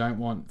 no, we don't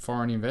want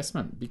foreign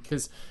investment,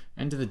 because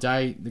end of the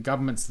day, the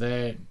government's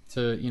there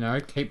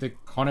to, keep the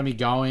economy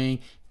going,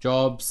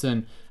 jobs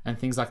and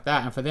things like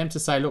that. And for them to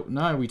say, look,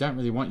 no, we don't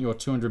really want your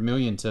 200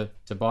 million to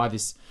buy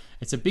this.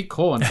 It's a big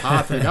call, and it's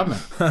hard for the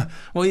government.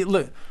 Well,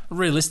 look,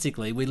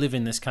 realistically, we live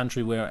in this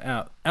country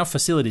where our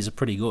facilities are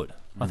pretty good.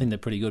 I think they're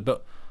pretty good.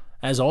 But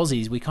as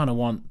Aussies, we kind of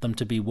want them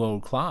to be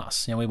world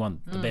class. We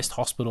want the best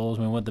hospitals,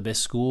 we want the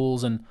best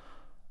schools. And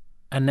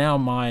now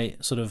my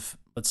sort of,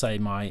 let's say,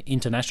 my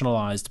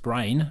internationalized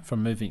brain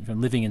from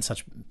living in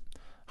such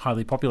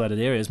highly populated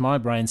areas, my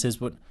brain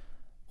says,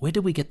 where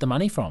do we get the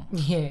money from?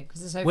 Yeah, because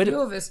there's so few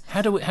of us.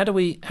 How do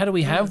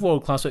we have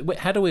world class?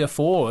 How do we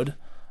afford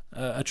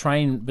a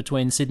train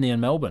between Sydney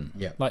and Melbourne?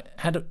 Yeah,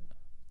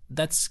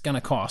 that's going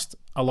to cost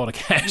a lot of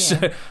cash. Yeah.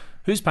 So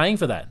who's paying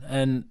for that?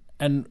 And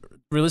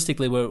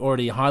realistically, we're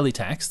already highly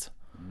taxed.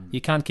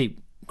 You can't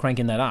keep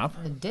cranking that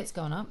up. The debt's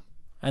going up.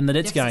 And the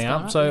debt's going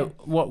up. So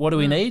what do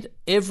we need?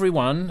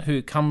 Everyone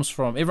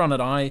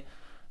that I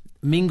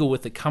mingle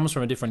with that comes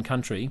from a different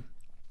country,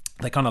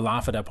 they kind of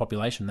laugh at our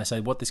population. They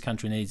say what this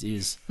country needs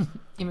is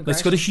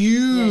it's got a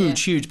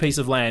huge piece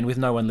of land with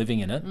no one living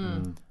in it,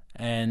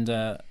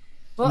 and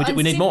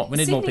we need more. We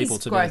need more people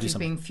to be able to do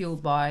something. Growth is being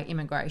fueled by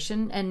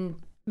immigration, and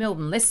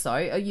Melbourne less so.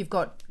 You've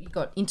got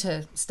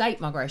interstate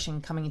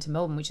migration coming into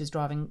Melbourne, which is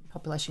driving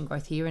population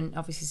growth here, and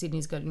obviously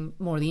Sydney's got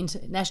more of the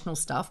international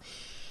stuff.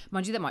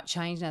 Mind you, that might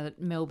change now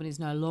that Melbourne is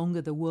no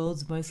longer the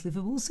world's most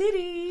livable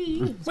city.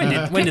 When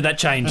did that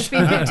change? It's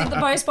been picked to the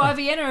post by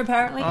Vienna,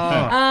 apparently.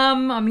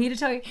 I'm here to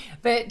tell you.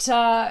 But,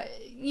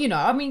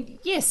 I mean,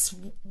 yes,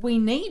 we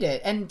need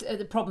it. And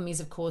the problem is,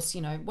 of course,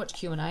 watch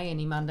Q&A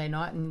any Monday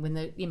night, and when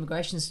the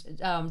immigration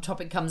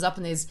topic comes up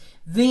and there's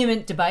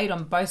vehement debate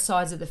on both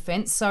sides of the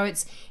fence. So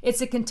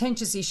it's a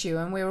contentious issue,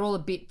 and we're all a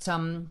bit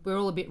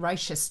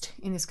racist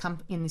in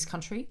this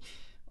country.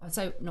 I'd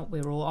say not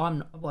we're all.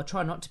 I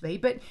try not to be,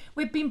 but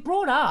we've been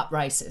brought up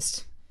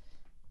racist.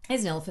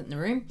 There's an elephant in the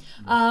room,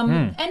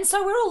 and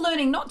so we're all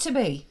learning not to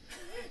be.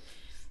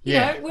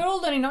 We're all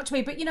learning not to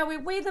be. But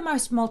we're the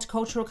most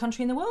multicultural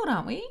country in the world,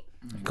 aren't we?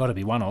 Got to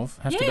be one of.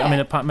 Have to be. I mean,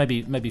 apart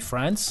maybe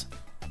France.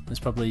 There's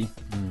probably.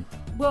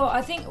 Well,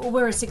 I think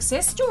we're a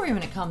success story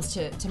when it comes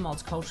to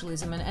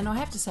multiculturalism, and I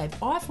have to say,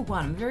 I for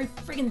one am very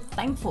friggin'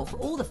 thankful for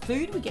all the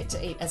food we get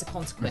to eat as a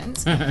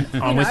consequence.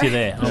 I'm with you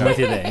there.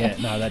 Yeah,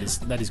 no, that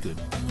is good.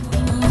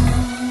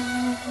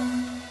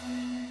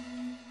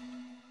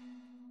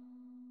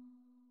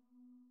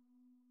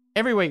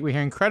 Every week we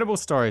hear incredible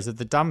stories of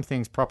the dumb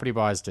things property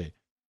buyers do.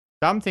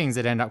 Dumb things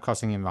that end up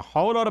costing them a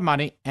whole lot of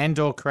money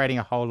and/or creating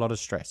a whole lot of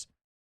stress.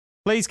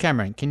 Please,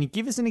 Cameron, can you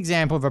give us an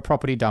example of a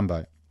property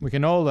dumbo? We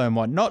can all learn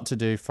what not to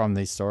do from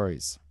these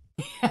stories.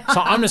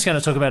 So I'm just going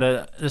to talk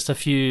about just a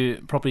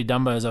few property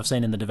dumbos I've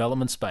seen in the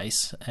development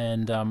space.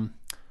 And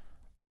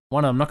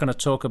one I'm not going to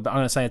talk about, I'm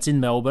going to say it's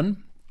in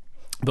Melbourne,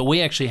 but we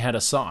actually had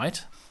a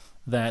site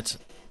that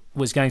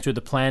was going through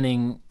the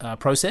planning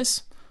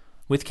process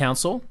with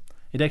council.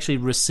 It actually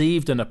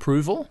received an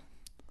approval,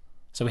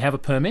 so we have a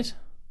permit,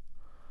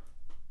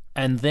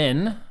 and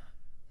then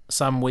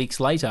some weeks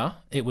later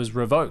it was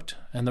revoked.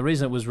 And the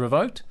reason it was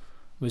revoked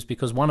was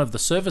because one of the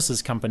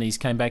services companies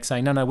came back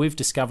saying, no, we've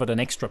discovered an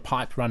extra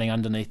pipe running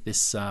underneath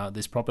this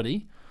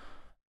property.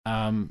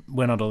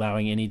 We're not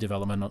allowing any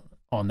development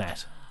on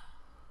that.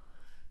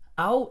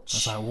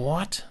 Ouch. I was like,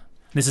 what?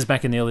 This is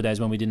back in the early days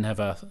when we didn't have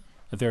a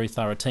very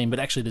thorough team, but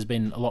actually there's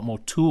been a lot more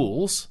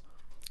tools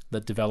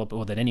that develop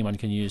or that anyone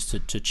can use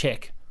to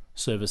check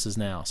services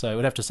now. So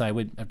we'd have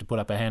to put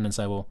up a hand and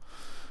say, well,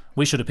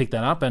 we should have picked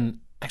that up, and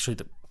actually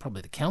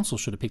probably the council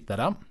should have picked that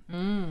up.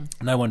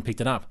 No one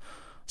picked it up.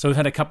 So we've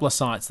had a couple of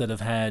sites that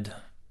have had,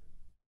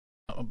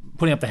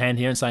 putting up the hand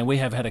here and saying we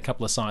have had a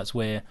couple of sites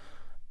where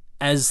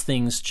as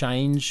things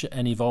change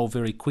and evolve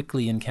very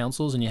quickly in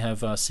councils, and you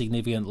have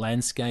significant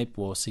landscape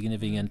or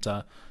significant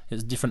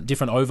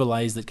different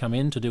overlays that come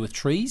in to do with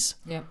trees,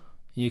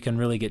 you can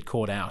really get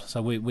caught out.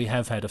 So we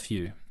have had a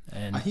few.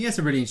 And I think that's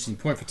a really interesting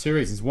point for two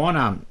reasons.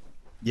 One,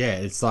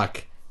 it's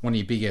like one of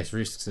your biggest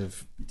risks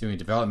of doing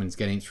development is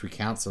getting it through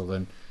council,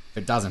 and if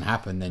it doesn't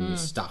happen, then you're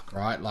stuck,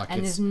 right?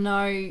 And there's no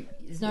way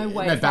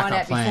to find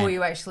out before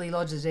you actually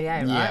lodge a DA,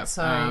 right? Yeah.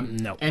 So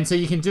no. And so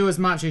you can do as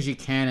much as you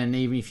can, and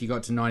even if you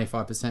got to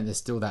 95%, there's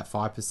still that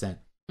 5%.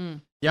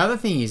 The other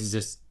thing is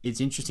just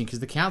it's interesting because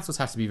the councils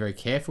have to be very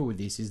careful with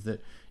this. Is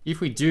that if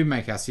we do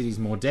make our cities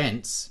more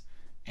dense,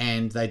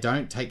 and they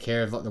don't take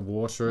care of like the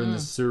water and the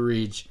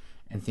sewerage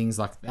and things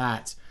like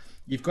that,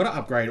 you've got to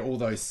upgrade all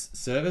those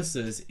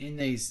services in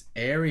these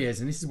areas.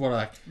 And this is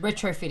what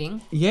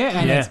retrofitting.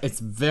 It's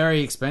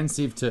very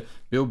expensive to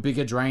build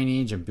bigger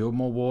drainage and build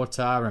more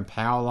water and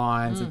power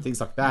lines and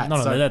things like that.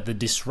 Not only that, the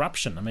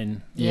disruption. I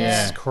mean,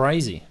 it's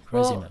crazy.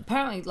 Well, man.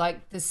 apparently,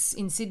 like this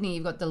in Sydney,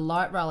 you've got the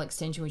light rail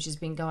extension, which has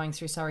been going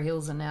through Surrey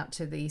Hills and out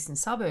to the eastern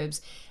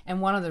suburbs.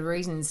 And one of the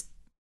reasons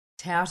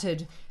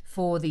touted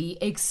for the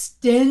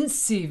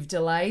extensive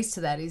delays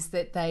to that is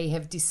that they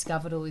have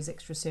discovered all these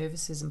extra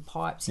services and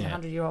pipes,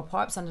 100-year-old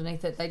pipes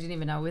underneath it. They didn't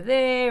even know were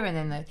there, and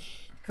then they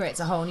creates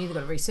a whole new. They've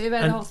got to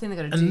resurvey the whole thing. They've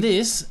got to do. And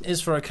this is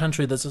for a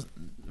country that's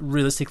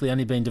realistically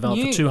only been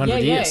developed for 200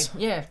 years.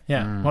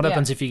 Yeah. What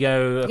happens if you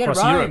go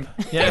across to Europe?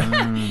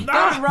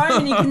 Go to Rome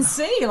and you can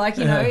see,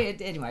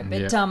 anyway.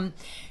 But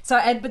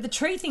but the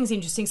tree thing's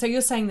interesting. So you're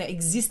saying that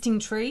existing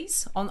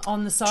trees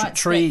on the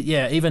site,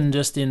 even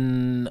just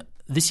in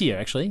this year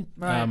actually,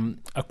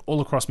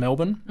 all across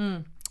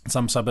Melbourne,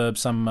 some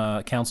suburbs,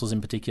 some councils in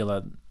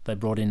particular, they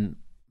brought in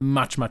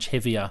much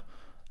heavier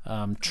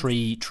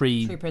tree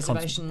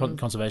preservation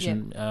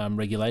conservation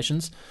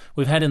regulations.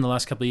 We've had in the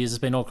last couple of years, it's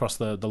been all across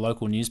the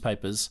local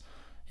newspapers,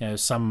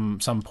 some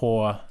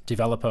poor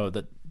developer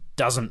that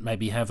doesn't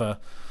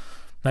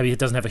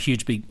have a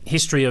huge big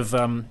history of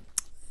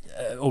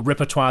or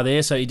repertoire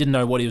there, so he didn't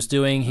know what he was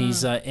doing.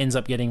 He's ends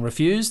up getting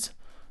refused.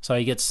 So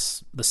he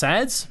gets the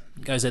SADs,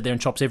 goes out there and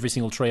chops every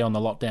single tree on the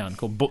lot down,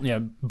 called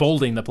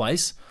balding the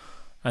place.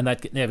 And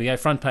there we go,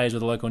 front page of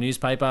the local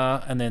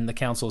newspaper, and then the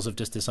councils have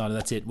just decided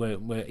that's it.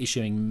 We're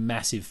issuing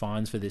massissive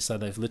fines for this, so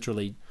they've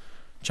literally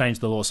changed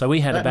the law. So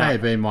we had that may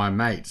have been my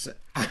mate.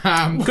 Could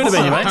have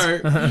been your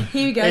mate.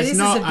 Here we go. This is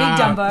a big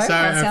jumbo.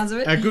 That sounds of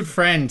it. A good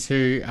friend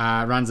who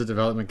runs a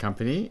development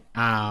company.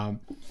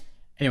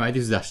 Anyway,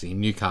 this is actually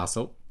in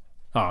Newcastle.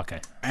 Oh,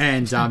 okay.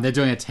 And they're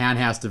doing a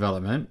townhouse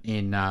development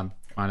in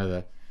one of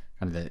the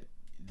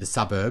the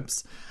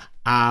suburbs.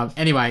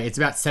 Anyway, it's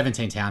about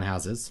 17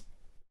 townhouses.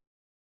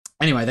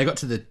 Anyway, they got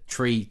to the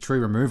tree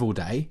removal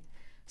day,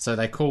 so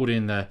they called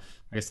in the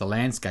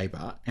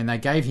landscaper, and they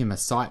gave him a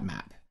site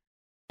map.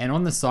 And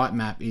on the site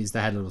map they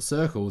had little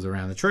circles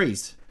around the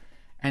trees.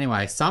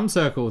 Anyway, some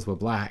circles were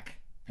black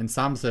and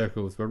some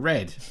circles were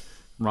red.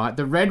 Right,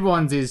 the red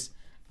ones is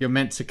you're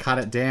meant to cut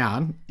it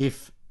down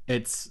if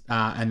it's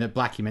and the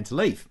black you're meant to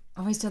leave.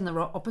 Oh, he's done the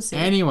opposite.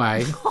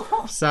 Anyway,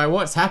 so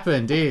what's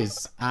happened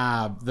is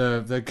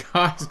the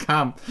guy's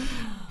come.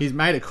 He's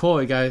made a call.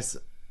 He goes,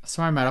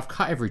 "Sorry, mate, I've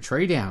cut every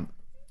tree down."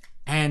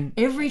 And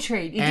every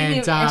tree. You didn't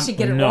even actually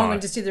get it no. wrong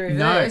and just do the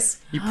reverse.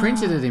 No, he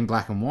printed it in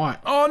black and white.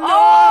 Oh no!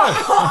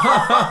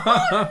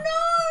 No!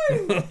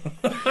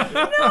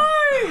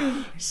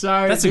 So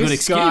that's a good this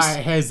excuse.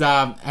 guy has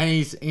and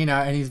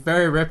he's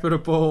very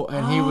reputable,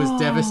 and he was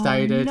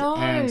devastated, no.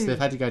 and they've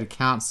had to go to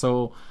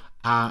council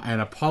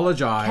and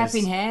apologise. Cap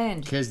in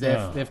hand. Because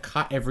they've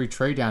cut every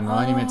tree down. They're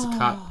only meant to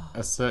cut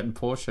a certain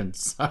portion.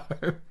 So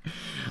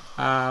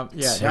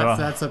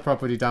that's a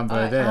property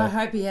dumbo there. I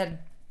hope he had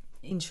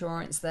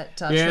insurance that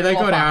they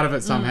got out of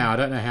it somehow. I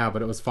don't know how,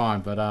 but it was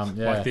fine. But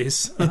like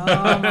this. Oh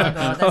my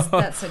god,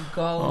 that's a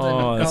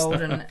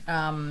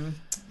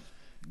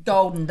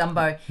golden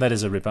dumbo. That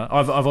is a ripper.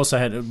 I've also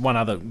had one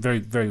other very,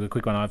 very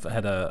quick one. I've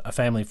had a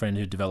family friend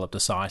who developed a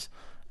site,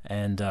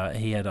 and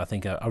he had, I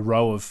think, a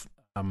row of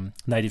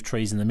native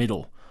trees in the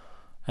middle,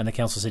 and the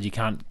council said you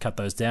can't cut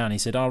those down. He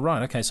said, "Oh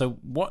right, okay. So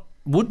what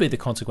would be the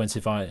consequence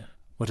if I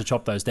were to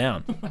chop those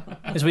down?"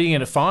 He said, "Well, you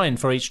get a fine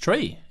for each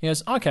tree." He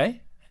goes,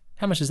 "Okay,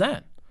 how much is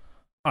that?"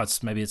 "Oh,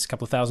 it's a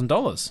couple of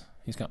 $1,000s."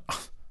 He's going,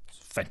 "Oh,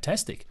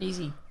 fantastic,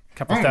 Easy."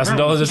 couple of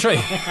 $1,000 a tree.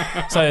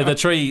 So the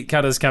tree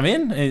cutters come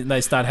in, and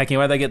they start hacking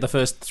away. They get the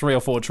first 3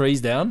 or 4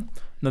 trees down, and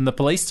then the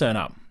police turn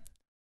up.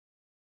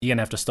 You're going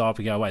to have to stop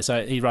and go away.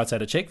 So he writes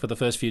out a check for the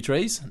first few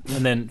trees,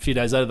 and then a few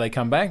days later they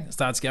come back,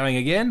 starts going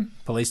again,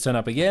 police turn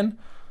up again,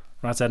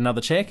 writes out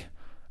another check,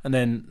 and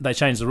then they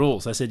change the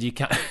rules. They said, you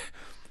can't...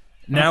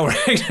 Now we're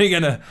actually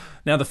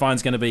now the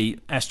fine's going to be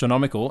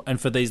astronomical,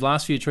 and for these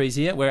last few trees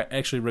here, we're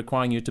actually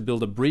requiring you to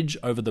build a bridge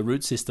over the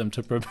root system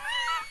to preserve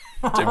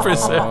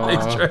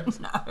these trees.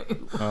 No.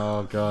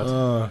 Oh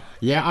god.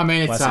 Yeah, I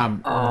mean it's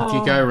if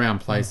you go around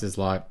places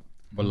like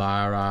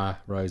Wallara,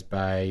 Rose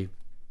Bay,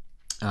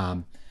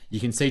 you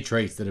can see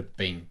trees that have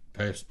been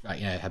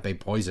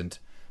poisoned.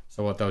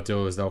 So what they'll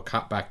do is they'll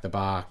cut back the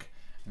bark,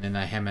 and then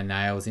they hammer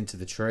nails into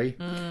the tree,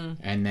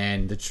 and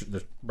then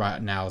the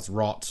nails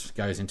rot,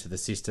 goes into the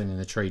system, and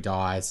the tree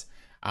dies.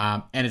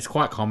 And it's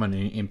quite common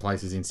in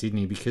places in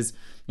Sydney because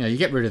you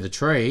get rid of the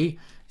tree,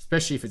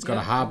 especially if it's got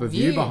a harbour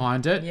view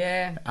behind it.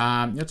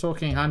 Yeah. You're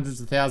talking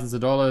hundreds of thousands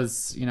of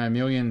dollars,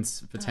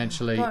 millions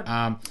potentially.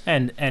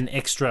 And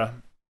extra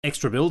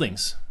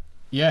buildings.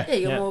 Yeah,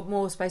 you got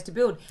more space to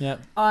build. Yeah.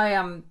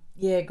 I've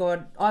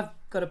got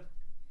a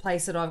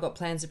place that I've got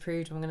plans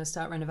approved. I'm going to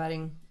start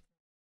renovating.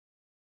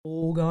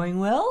 All going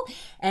well.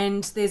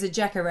 And there's a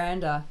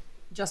jacaranda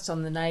just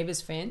on the neighbour's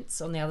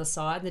fence on the other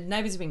side. The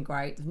neighbours have been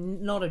great. They've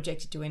not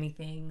objected to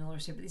anything.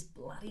 But this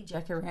bloody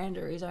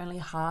jacaranda is only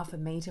half a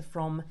metre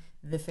from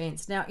the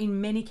fence. Now,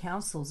 in many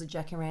councils, a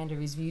jacaranda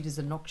is viewed as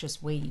a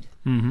noxious weed.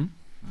 Mm-hmm.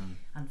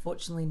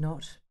 Unfortunately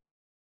not.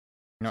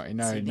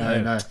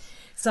 No.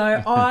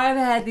 So I've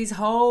had this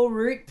whole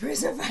root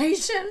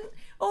preservation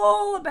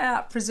all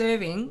about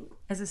preserving,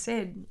 as I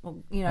said,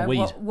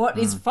 what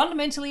is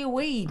fundamentally a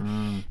weed.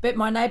 But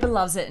my neighbour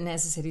loves it, and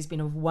as I said, he's been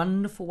a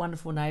wonderful,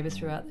 wonderful neighbour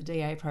throughout the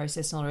DA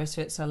process and all the rest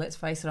of it. So let's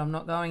face it, I'm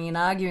not going and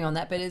arguing on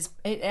that, but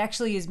it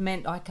actually is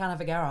meant I can't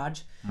have a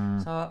garage.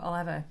 So I'll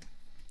have a...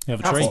 You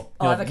have a tree.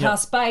 I'll have a car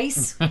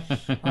space. I'll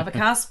have a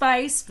car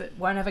space, but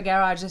won't have a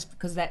garage just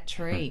because of that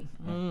tree.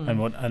 And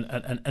what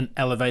an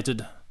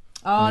elevated...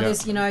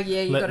 There's, you've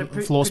got to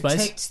floor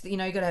protect, space. You've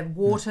got to have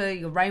water,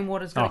 your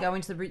rainwater's got to go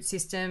into the root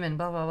system and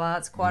blah, blah, blah.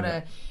 It's quite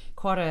a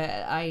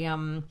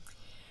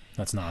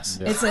That's nice.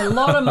 Yeah. It's a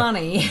lot of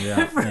money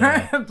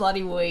for a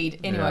bloody weed.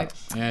 Anyway.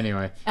 Yeah.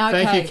 Anyway.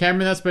 Okay. Thank you,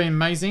 Cameron. That's been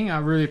amazing. I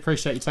really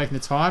appreciate you taking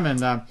the time. And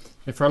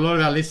for a lot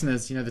of our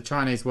listeners, the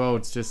Chinese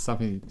world's just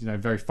something,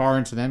 very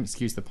foreign to them.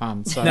 Excuse the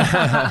pun. So,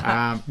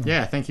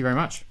 thank you very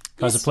much.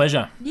 It was a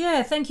pleasure.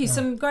 Yeah, thank you.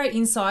 Some great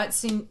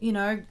insights in,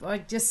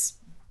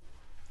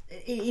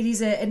 it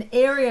is an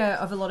area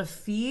of a lot of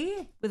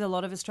fear with a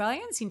lot of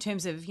Australians in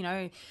terms of,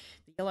 the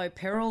yellow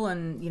peril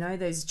and,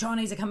 those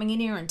Chinese are coming in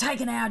here and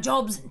taking our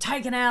jobs and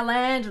taking our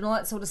land and all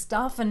that sort of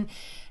stuff. And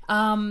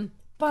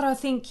but I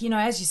think,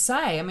 as you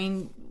say,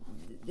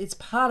 it's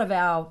part of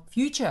our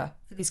future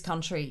for this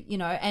country,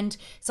 and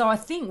so I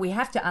think we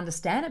have to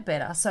understand it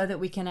better so that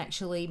we can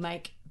actually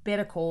make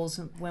better calls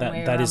when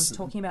we're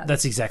talking about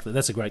that's this.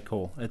 That's a great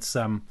call. It's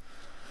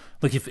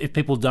look, if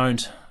people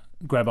don't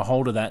grab a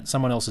hold of that,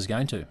 someone else is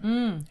going to,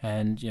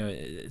 and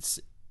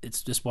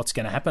it's just what's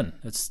going to happen.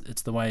 It's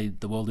the way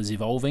the world is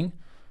evolving.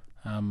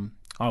 I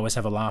always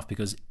have a laugh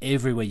because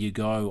everywhere you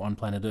go on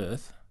planet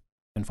Earth,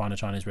 can find a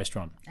Chinese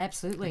restaurant.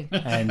 Absolutely.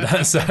 And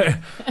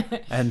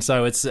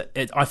so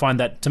I find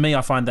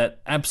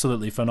that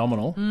absolutely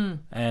phenomenal.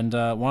 And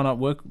why not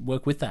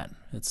work with that?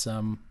 It's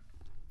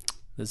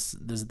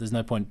there's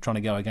no point trying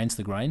to go against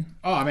the grain.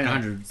 Oh, I mean,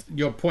 100.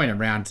 Your point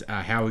around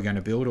how we're going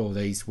to build all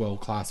these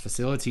world-class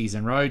facilities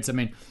and roads. I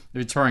mean, the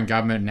Victorian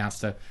government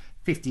announced a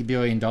 $50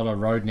 billion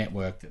road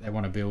network that they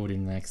want to build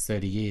in the next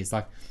 30 years.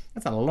 Like,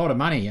 that's a lot of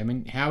money. I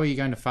mean, how are you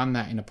going to fund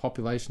that in a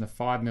population of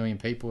 5 million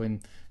people in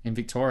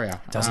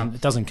Victoria?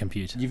 It doesn't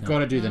compute. You've got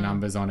to do the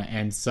numbers on it.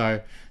 And so,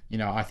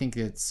 I think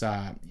it's,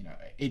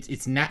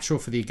 it's natural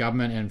for the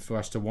government and for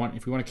us to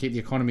if we want to keep the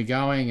economy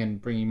going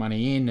and bringing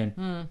money in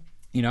and,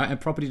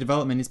 and property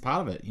development is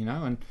part of it,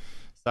 and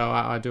so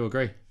I do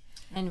agree.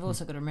 And you've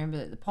also got to remember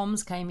that the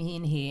Poms came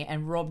in here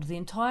and robbed the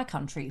entire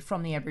country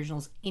from the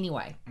Aboriginals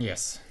anyway.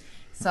 Yes.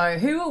 So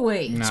who are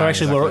we? No, so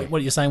actually, exactly.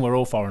 what you're saying, we're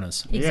all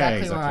foreigners.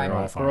 Exactly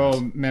right. We're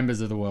all members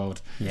of the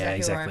world. Yeah,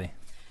 exactly.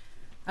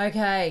 Right.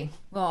 Okay.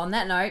 Well, on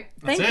that note,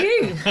 thank That's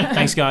you.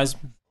 Thanks, guys.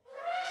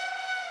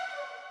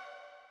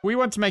 We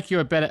want to make you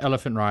a better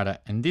elephant rider,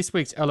 and this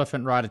week's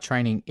elephant rider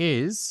training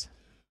is...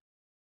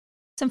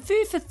 Some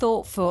food for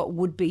thought for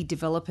would-be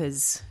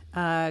developers.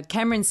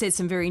 Cameron said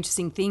some very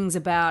interesting things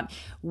about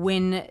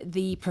when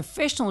the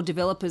professional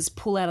developers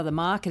pull out of the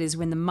market is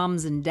when the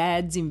mums and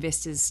dads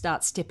investors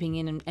start stepping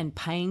in and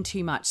paying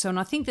too much. So, and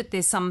I think that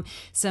there's some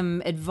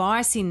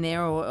advice in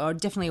there or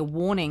definitely a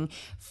warning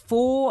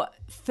for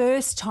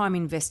first-time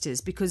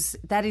investors, because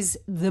that is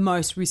the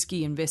most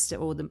risky investor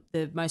or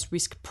the most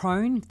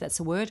risk-prone, if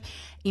that's a word,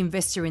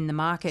 investor in the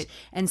market.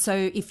 And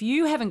so if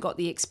you haven't got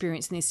the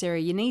experience in this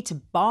area, you need to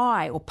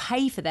buy or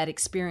pay for that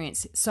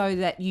experience so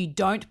that you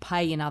don't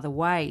pay in other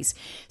ways.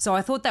 So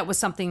I thought that was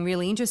something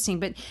really interesting.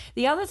 But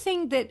the other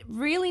thing that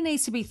really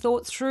needs to be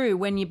thought through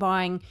when you're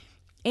buying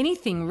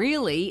anything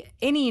really,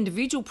 any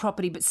individual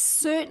property, but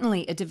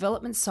certainly a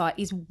development site,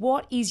 is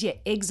what is your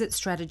exit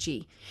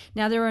strategy?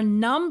 Now, there are a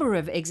number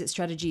of exit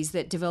strategies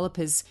that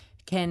developers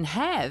can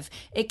have.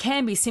 It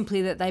can be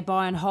simply that they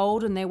buy and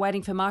hold and they're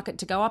waiting for market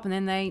to go up and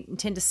then they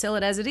intend to sell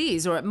it as it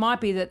is. Or it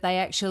might be that they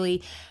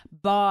actually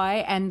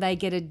buy and they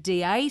get a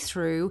DA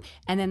through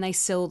and then they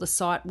sell the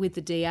site with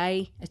the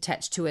DA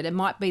attached to it. It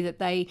might be that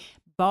they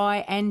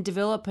buy and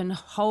develop and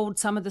hold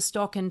some of the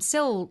stock and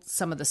sell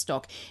some of the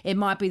stock. It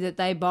might be that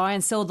they buy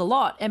and sell the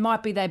lot. It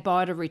might be they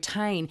buy to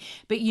retain.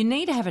 But you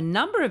need to have a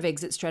number of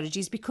exit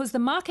strategies because the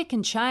market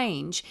can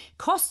change,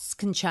 costs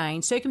can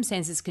change,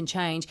 circumstances can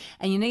change,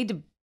 and you need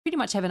to pretty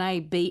much have an A,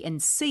 B,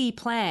 and C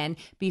plan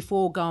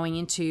before going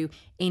into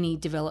any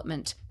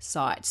development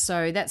site.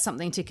 So that's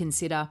something to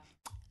consider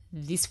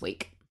this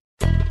week.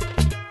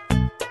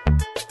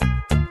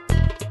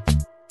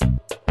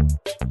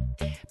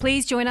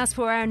 Please join us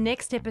for our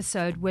next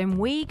episode when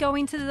we go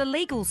into the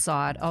legal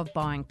side of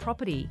buying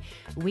property.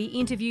 We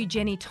interview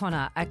Jenny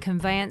Tonner, a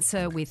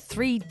conveyancer with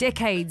 3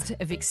 decades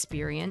of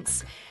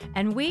experience,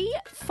 and we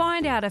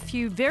find out a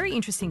few very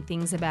interesting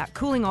things about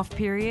cooling off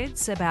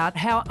periods, about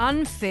how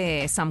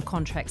unfair some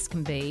contracts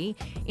can be,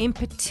 in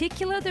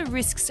particular the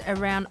risks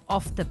around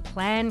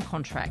off-the-plan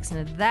contracts,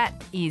 and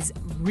that is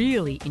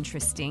really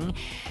interesting,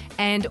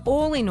 and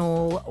all in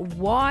all,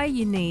 why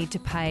you need to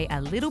pay a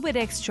little bit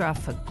extra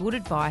for good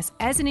advice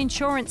as an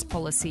insurance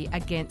policy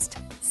against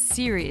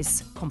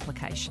serious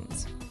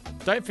complications.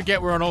 Don't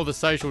forget we're on all the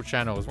social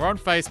channels. We're on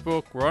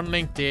Facebook, we're on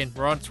LinkedIn,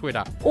 we're on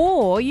Twitter.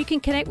 Or you can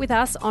connect with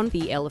us on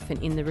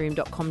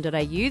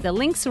theelephantintheroom.com.au. The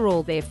links are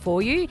all there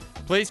for you.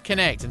 Please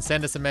connect and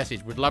send us a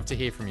message. We'd love to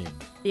hear from you.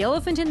 The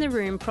Elephant in the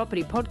Room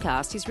Property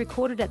Podcast is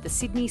recorded at the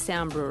Sydney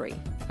Sound Brewery.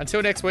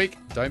 Until next week,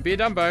 don't be a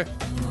Dumbo.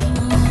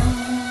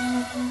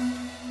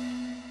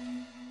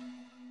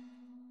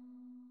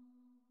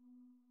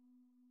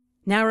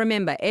 Now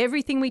remember,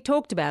 everything we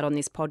talked about on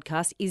this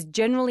podcast is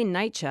general in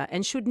nature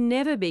and should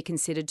never be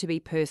considered to be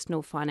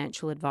personal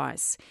financial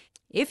advice.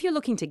 If you're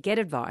looking to get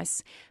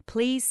advice,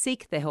 please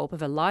seek the help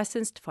of a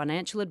licensed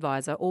financial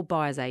advisor or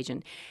buyer's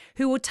agent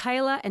who will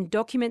tailor and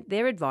document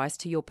their advice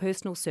to your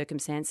personal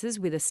circumstances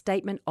with a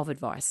statement of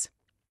advice.